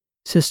traction.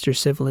 Sister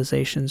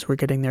civilizations were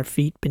getting their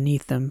feet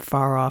beneath them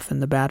far off in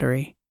the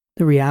battery.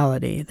 The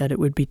reality that it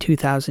would be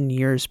 2,000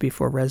 years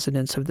before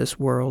residents of this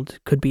world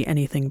could be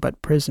anything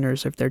but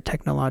prisoners of their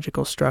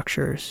technological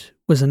structures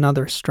was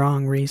another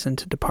strong reason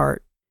to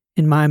depart.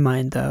 In my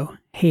mind, though,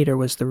 Hayter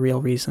was the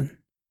real reason.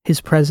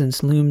 His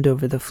presence loomed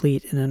over the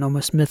fleet in an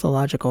almost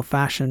mythological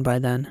fashion by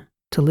then.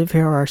 To live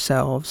here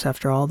ourselves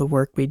after all the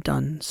work we'd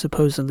done,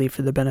 supposedly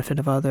for the benefit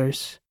of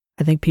others,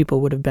 I think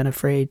people would have been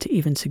afraid to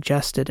even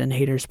suggest it in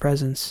Hayter's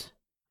presence.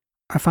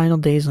 Our final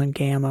days on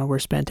Gamma were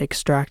spent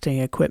extracting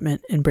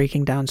equipment and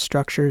breaking down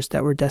structures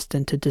that were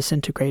destined to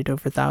disintegrate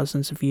over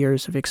thousands of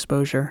years of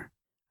exposure.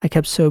 I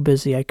kept so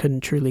busy I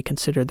couldn't truly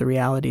consider the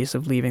realities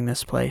of leaving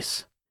this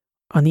place.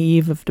 On the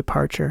eve of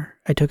departure,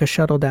 I took a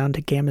shuttle down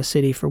to Gamma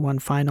City for one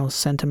final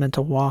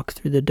sentimental walk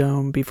through the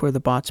dome before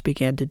the bots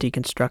began to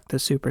deconstruct the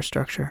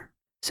superstructure.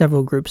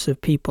 Several groups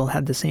of people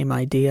had the same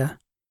idea.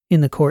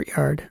 In the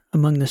courtyard,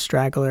 among the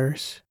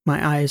stragglers,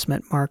 my eyes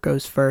met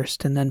Marco's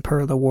first and then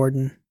Perla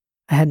Warden.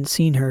 I hadn't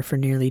seen her for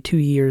nearly 2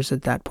 years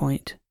at that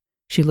point.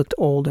 She looked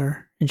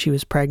older, and she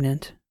was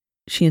pregnant.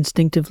 She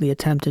instinctively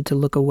attempted to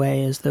look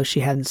away as though she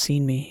hadn't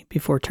seen me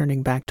before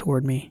turning back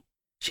toward me.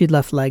 She'd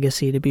left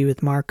Legacy to be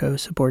with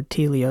Marcos aboard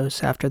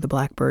Telios after the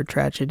Blackbird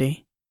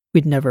tragedy.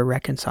 We'd never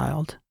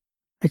reconciled.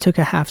 I took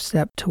a half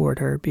step toward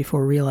her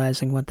before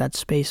realizing what that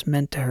space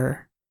meant to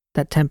her.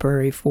 That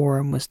temporary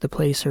forum was the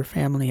place her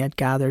family had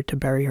gathered to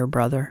bury her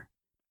brother.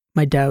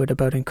 My doubt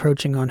about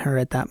encroaching on her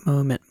at that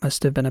moment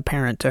must have been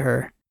apparent to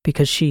her,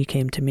 because she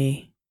came to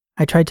me.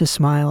 I tried to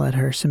smile at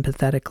her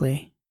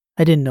sympathetically.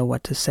 I didn't know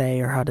what to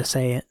say or how to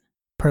say it.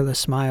 Perla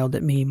smiled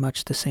at me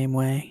much the same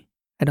way.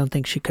 I don't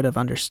think she could have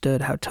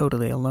understood how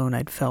totally alone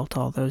I'd felt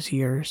all those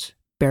years,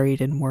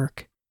 buried in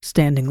work,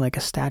 standing like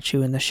a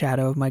statue in the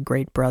shadow of my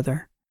great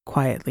brother,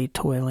 quietly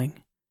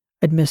toiling.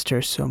 I'd missed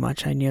her so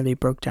much I nearly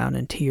broke down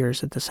in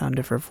tears at the sound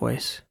of her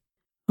voice.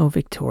 "Oh,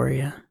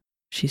 Victoria,"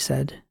 she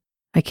said,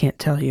 "I can't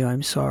tell you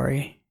I'm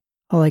sorry.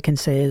 All I can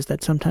say is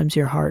that sometimes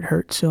your heart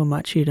hurts so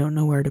much you don't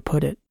know where to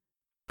put it."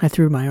 I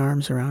threw my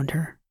arms around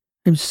her.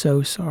 "I'm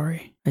so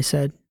sorry," I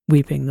said,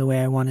 weeping the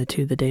way I wanted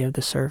to the day of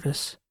the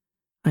service.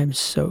 "I'm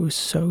so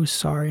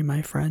sorry,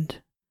 my friend."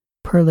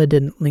 Perla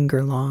didn't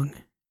linger long.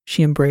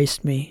 She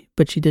embraced me,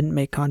 but she didn't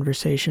make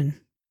conversation.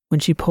 When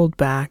she pulled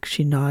back,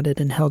 she nodded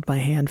and held my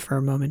hand for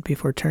a moment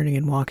before turning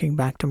and walking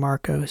back to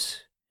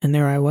Marcos. And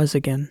there I was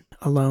again,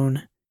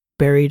 alone,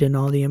 buried in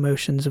all the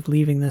emotions of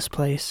leaving this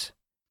place.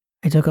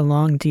 I took a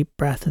long, deep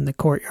breath in the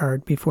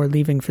courtyard before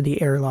leaving for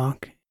the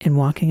airlock and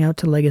walking out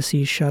to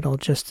Legacy's shuttle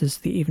just as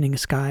the evening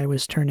sky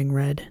was turning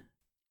red.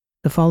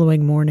 The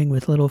following morning,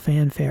 with little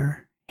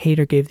fanfare,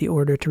 Hayter gave the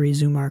order to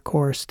resume our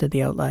course to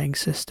the outlying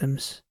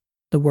systems.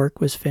 The work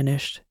was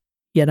finished.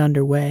 Yet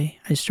underway,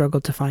 I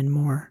struggled to find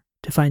more,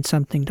 to find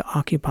something to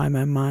occupy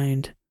my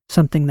mind,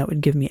 something that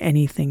would give me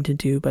anything to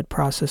do but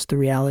process the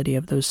reality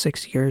of those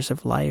 6 years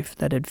of life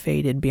that had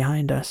faded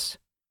behind us.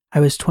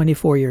 I was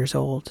 24 years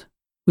old.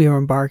 We were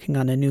embarking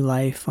on a new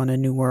life, on a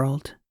new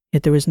world,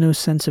 yet there was no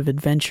sense of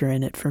adventure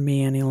in it for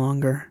me any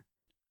longer.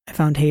 I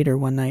found Hader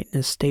one night in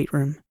his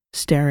stateroom,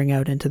 staring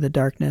out into the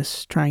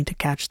darkness, trying to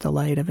catch the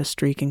light of a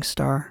streaking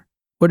star.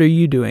 "What are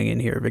you doing in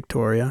here,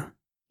 Victoria?"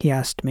 He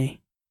asked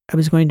me. I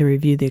was going to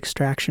review the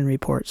extraction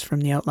reports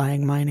from the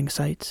outlying mining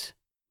sites.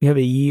 "We have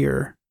a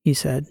year," he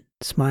said,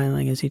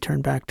 smiling as he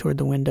turned back toward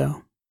the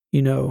window.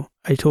 "You know,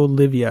 I told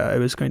Livia I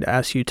was going to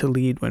ask you to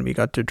lead when we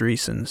got to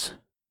Dreesen's."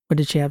 What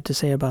did she have to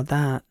say about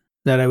that?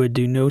 "That I would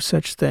do no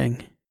such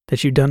thing.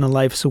 That you'd done a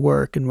life's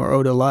work and were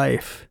owed a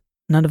life."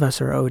 None of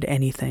us are owed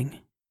anything.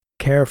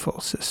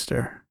 "Careful,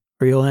 sister,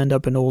 or you'll end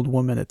up an old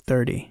woman at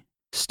 30,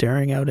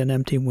 staring out an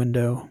empty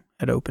window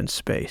at open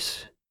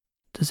space."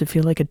 Does it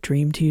feel like a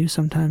dream to you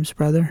sometimes,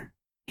 brother?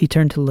 He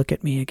turned to look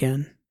at me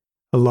again.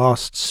 "A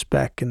lost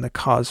speck in the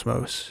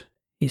cosmos,"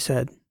 he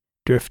said,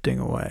 "drifting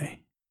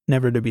away,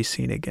 never to be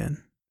seen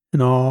again.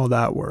 And all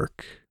that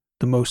work,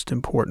 the most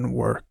important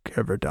work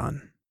ever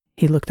done."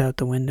 He looked out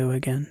the window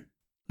again.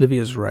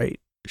 "Livia's right.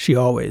 She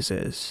always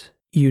is.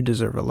 You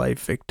deserve a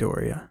life,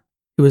 Victoria.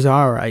 It was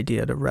our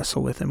idea to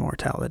wrestle with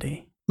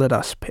immortality. Let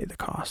us pay the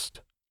cost."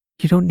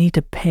 You don't need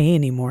to pay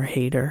any more,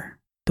 Hader.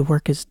 The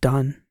work is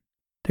done.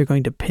 "They're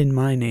going to pin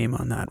my name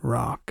on that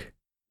rock,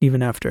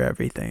 even after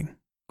everything.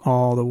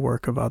 All the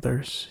work of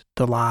others,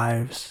 the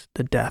lives,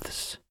 the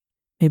deaths."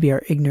 Maybe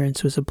our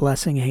ignorance was a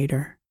blessing,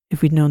 Hader.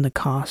 If we'd known the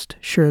cost,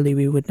 surely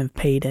we wouldn't have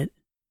paid it.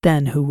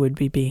 Then who would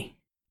we be?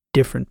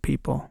 Different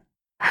people.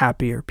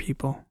 Happier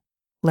people.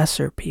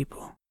 Lesser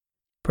people.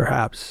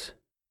 Perhaps.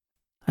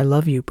 I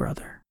love you,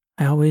 brother.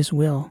 I always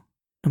will,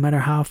 no matter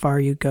how far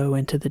you go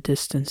into the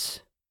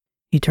distance.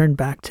 He turned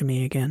back to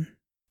me again.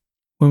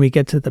 "When we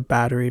get to the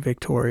battery,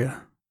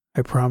 Victoria,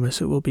 I promise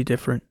it will be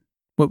different.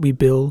 What we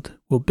build,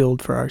 we'll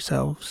build for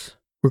ourselves.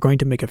 We're going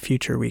to make a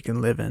future we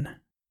can live in.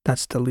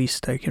 That's the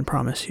least I can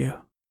promise you."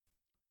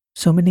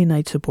 So many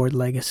nights aboard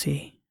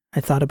Legacy,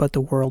 I thought about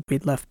the world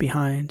we'd left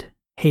behind.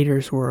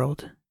 Hader's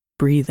world,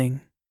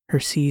 breathing, her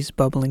seas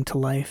bubbling to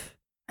life.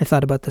 I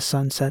thought about the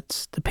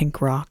sunsets, the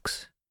pink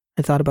rocks.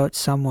 I thought about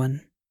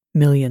someone,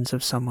 millions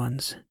of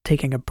someones,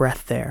 taking a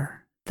breath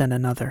there, then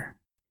another.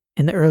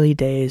 In the early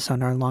days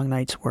on our long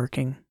nights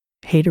working,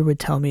 Hader would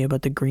tell me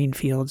about the green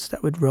fields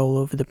that would roll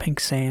over the pink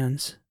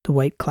sands, the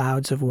white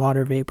clouds of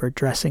water vapor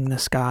dressing the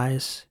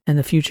skies, and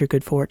the future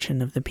good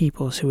fortune of the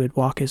peoples who would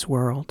walk his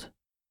world.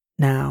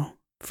 Now,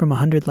 from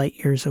 100 light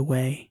years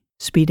away,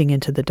 speeding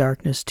into the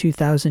darkness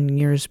 2,000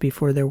 years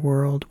before their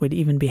world would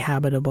even be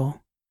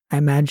habitable, I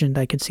imagined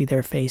I could see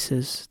their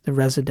faces, the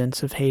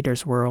residents of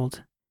Hader's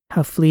world.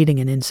 How fleeting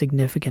and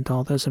insignificant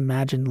all those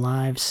imagined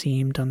lives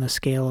seemed on the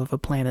scale of a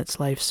planet's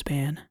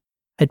lifespan.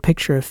 I'd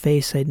picture a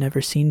face I'd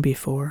never seen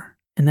before,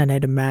 and then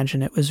I'd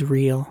imagine it was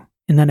real,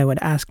 and then I would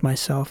ask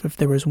myself if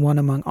there was one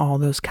among all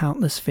those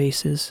countless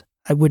faces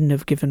I wouldn't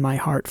have given my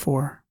heart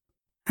for.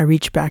 I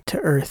reach back to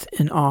Earth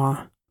in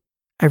awe.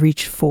 I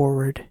reach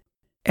forward.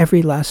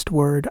 Every last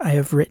word I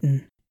have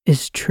written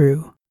is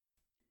true.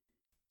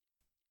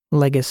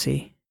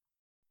 Legacy.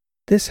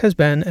 This has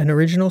been an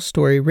original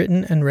story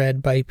written and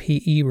read by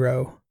P.E.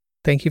 Rowe.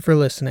 Thank you for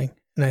listening,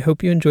 and I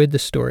hope you enjoyed the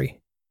story.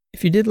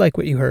 If you did like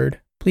what you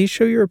heard, please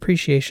show your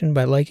appreciation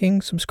by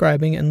liking,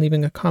 subscribing, and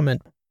leaving a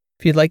comment.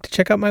 If you'd like to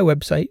check out my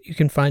website, you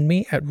can find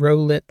me at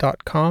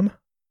rowlit.com.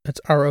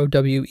 That's ROWELIT.com.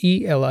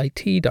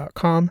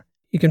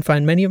 You can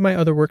find many of my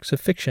other works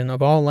of fiction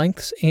of all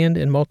lengths and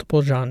in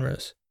multiple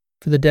genres.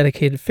 For the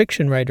dedicated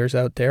fiction writers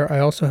out there, I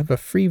also have a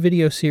free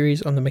video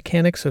series on the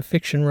mechanics of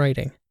fiction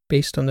writing,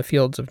 based on the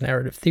fields of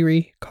narrative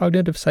theory,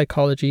 cognitive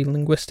psychology,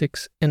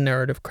 linguistics, and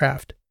narrative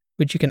craft,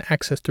 which you can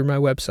access through my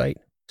website.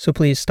 So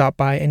please stop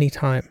by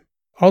anytime.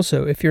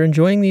 Also, if you're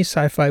enjoying these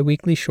sci-fi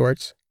weekly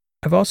shorts,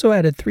 I've also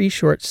added 3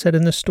 shorts set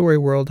in the story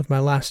world of my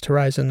Last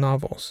Horizon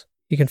novels.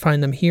 You can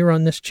find them here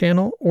on this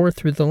channel or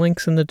through the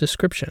links in the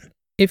description.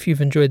 If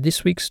you've enjoyed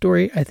this week's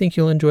story, I think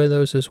you'll enjoy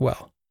those as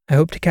well. I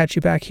hope to catch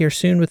you back here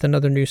soon with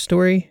another new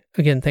story.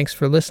 Again, thanks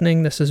for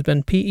listening. This has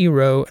been P.E.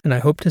 Rowe, and I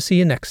hope to see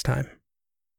you next time.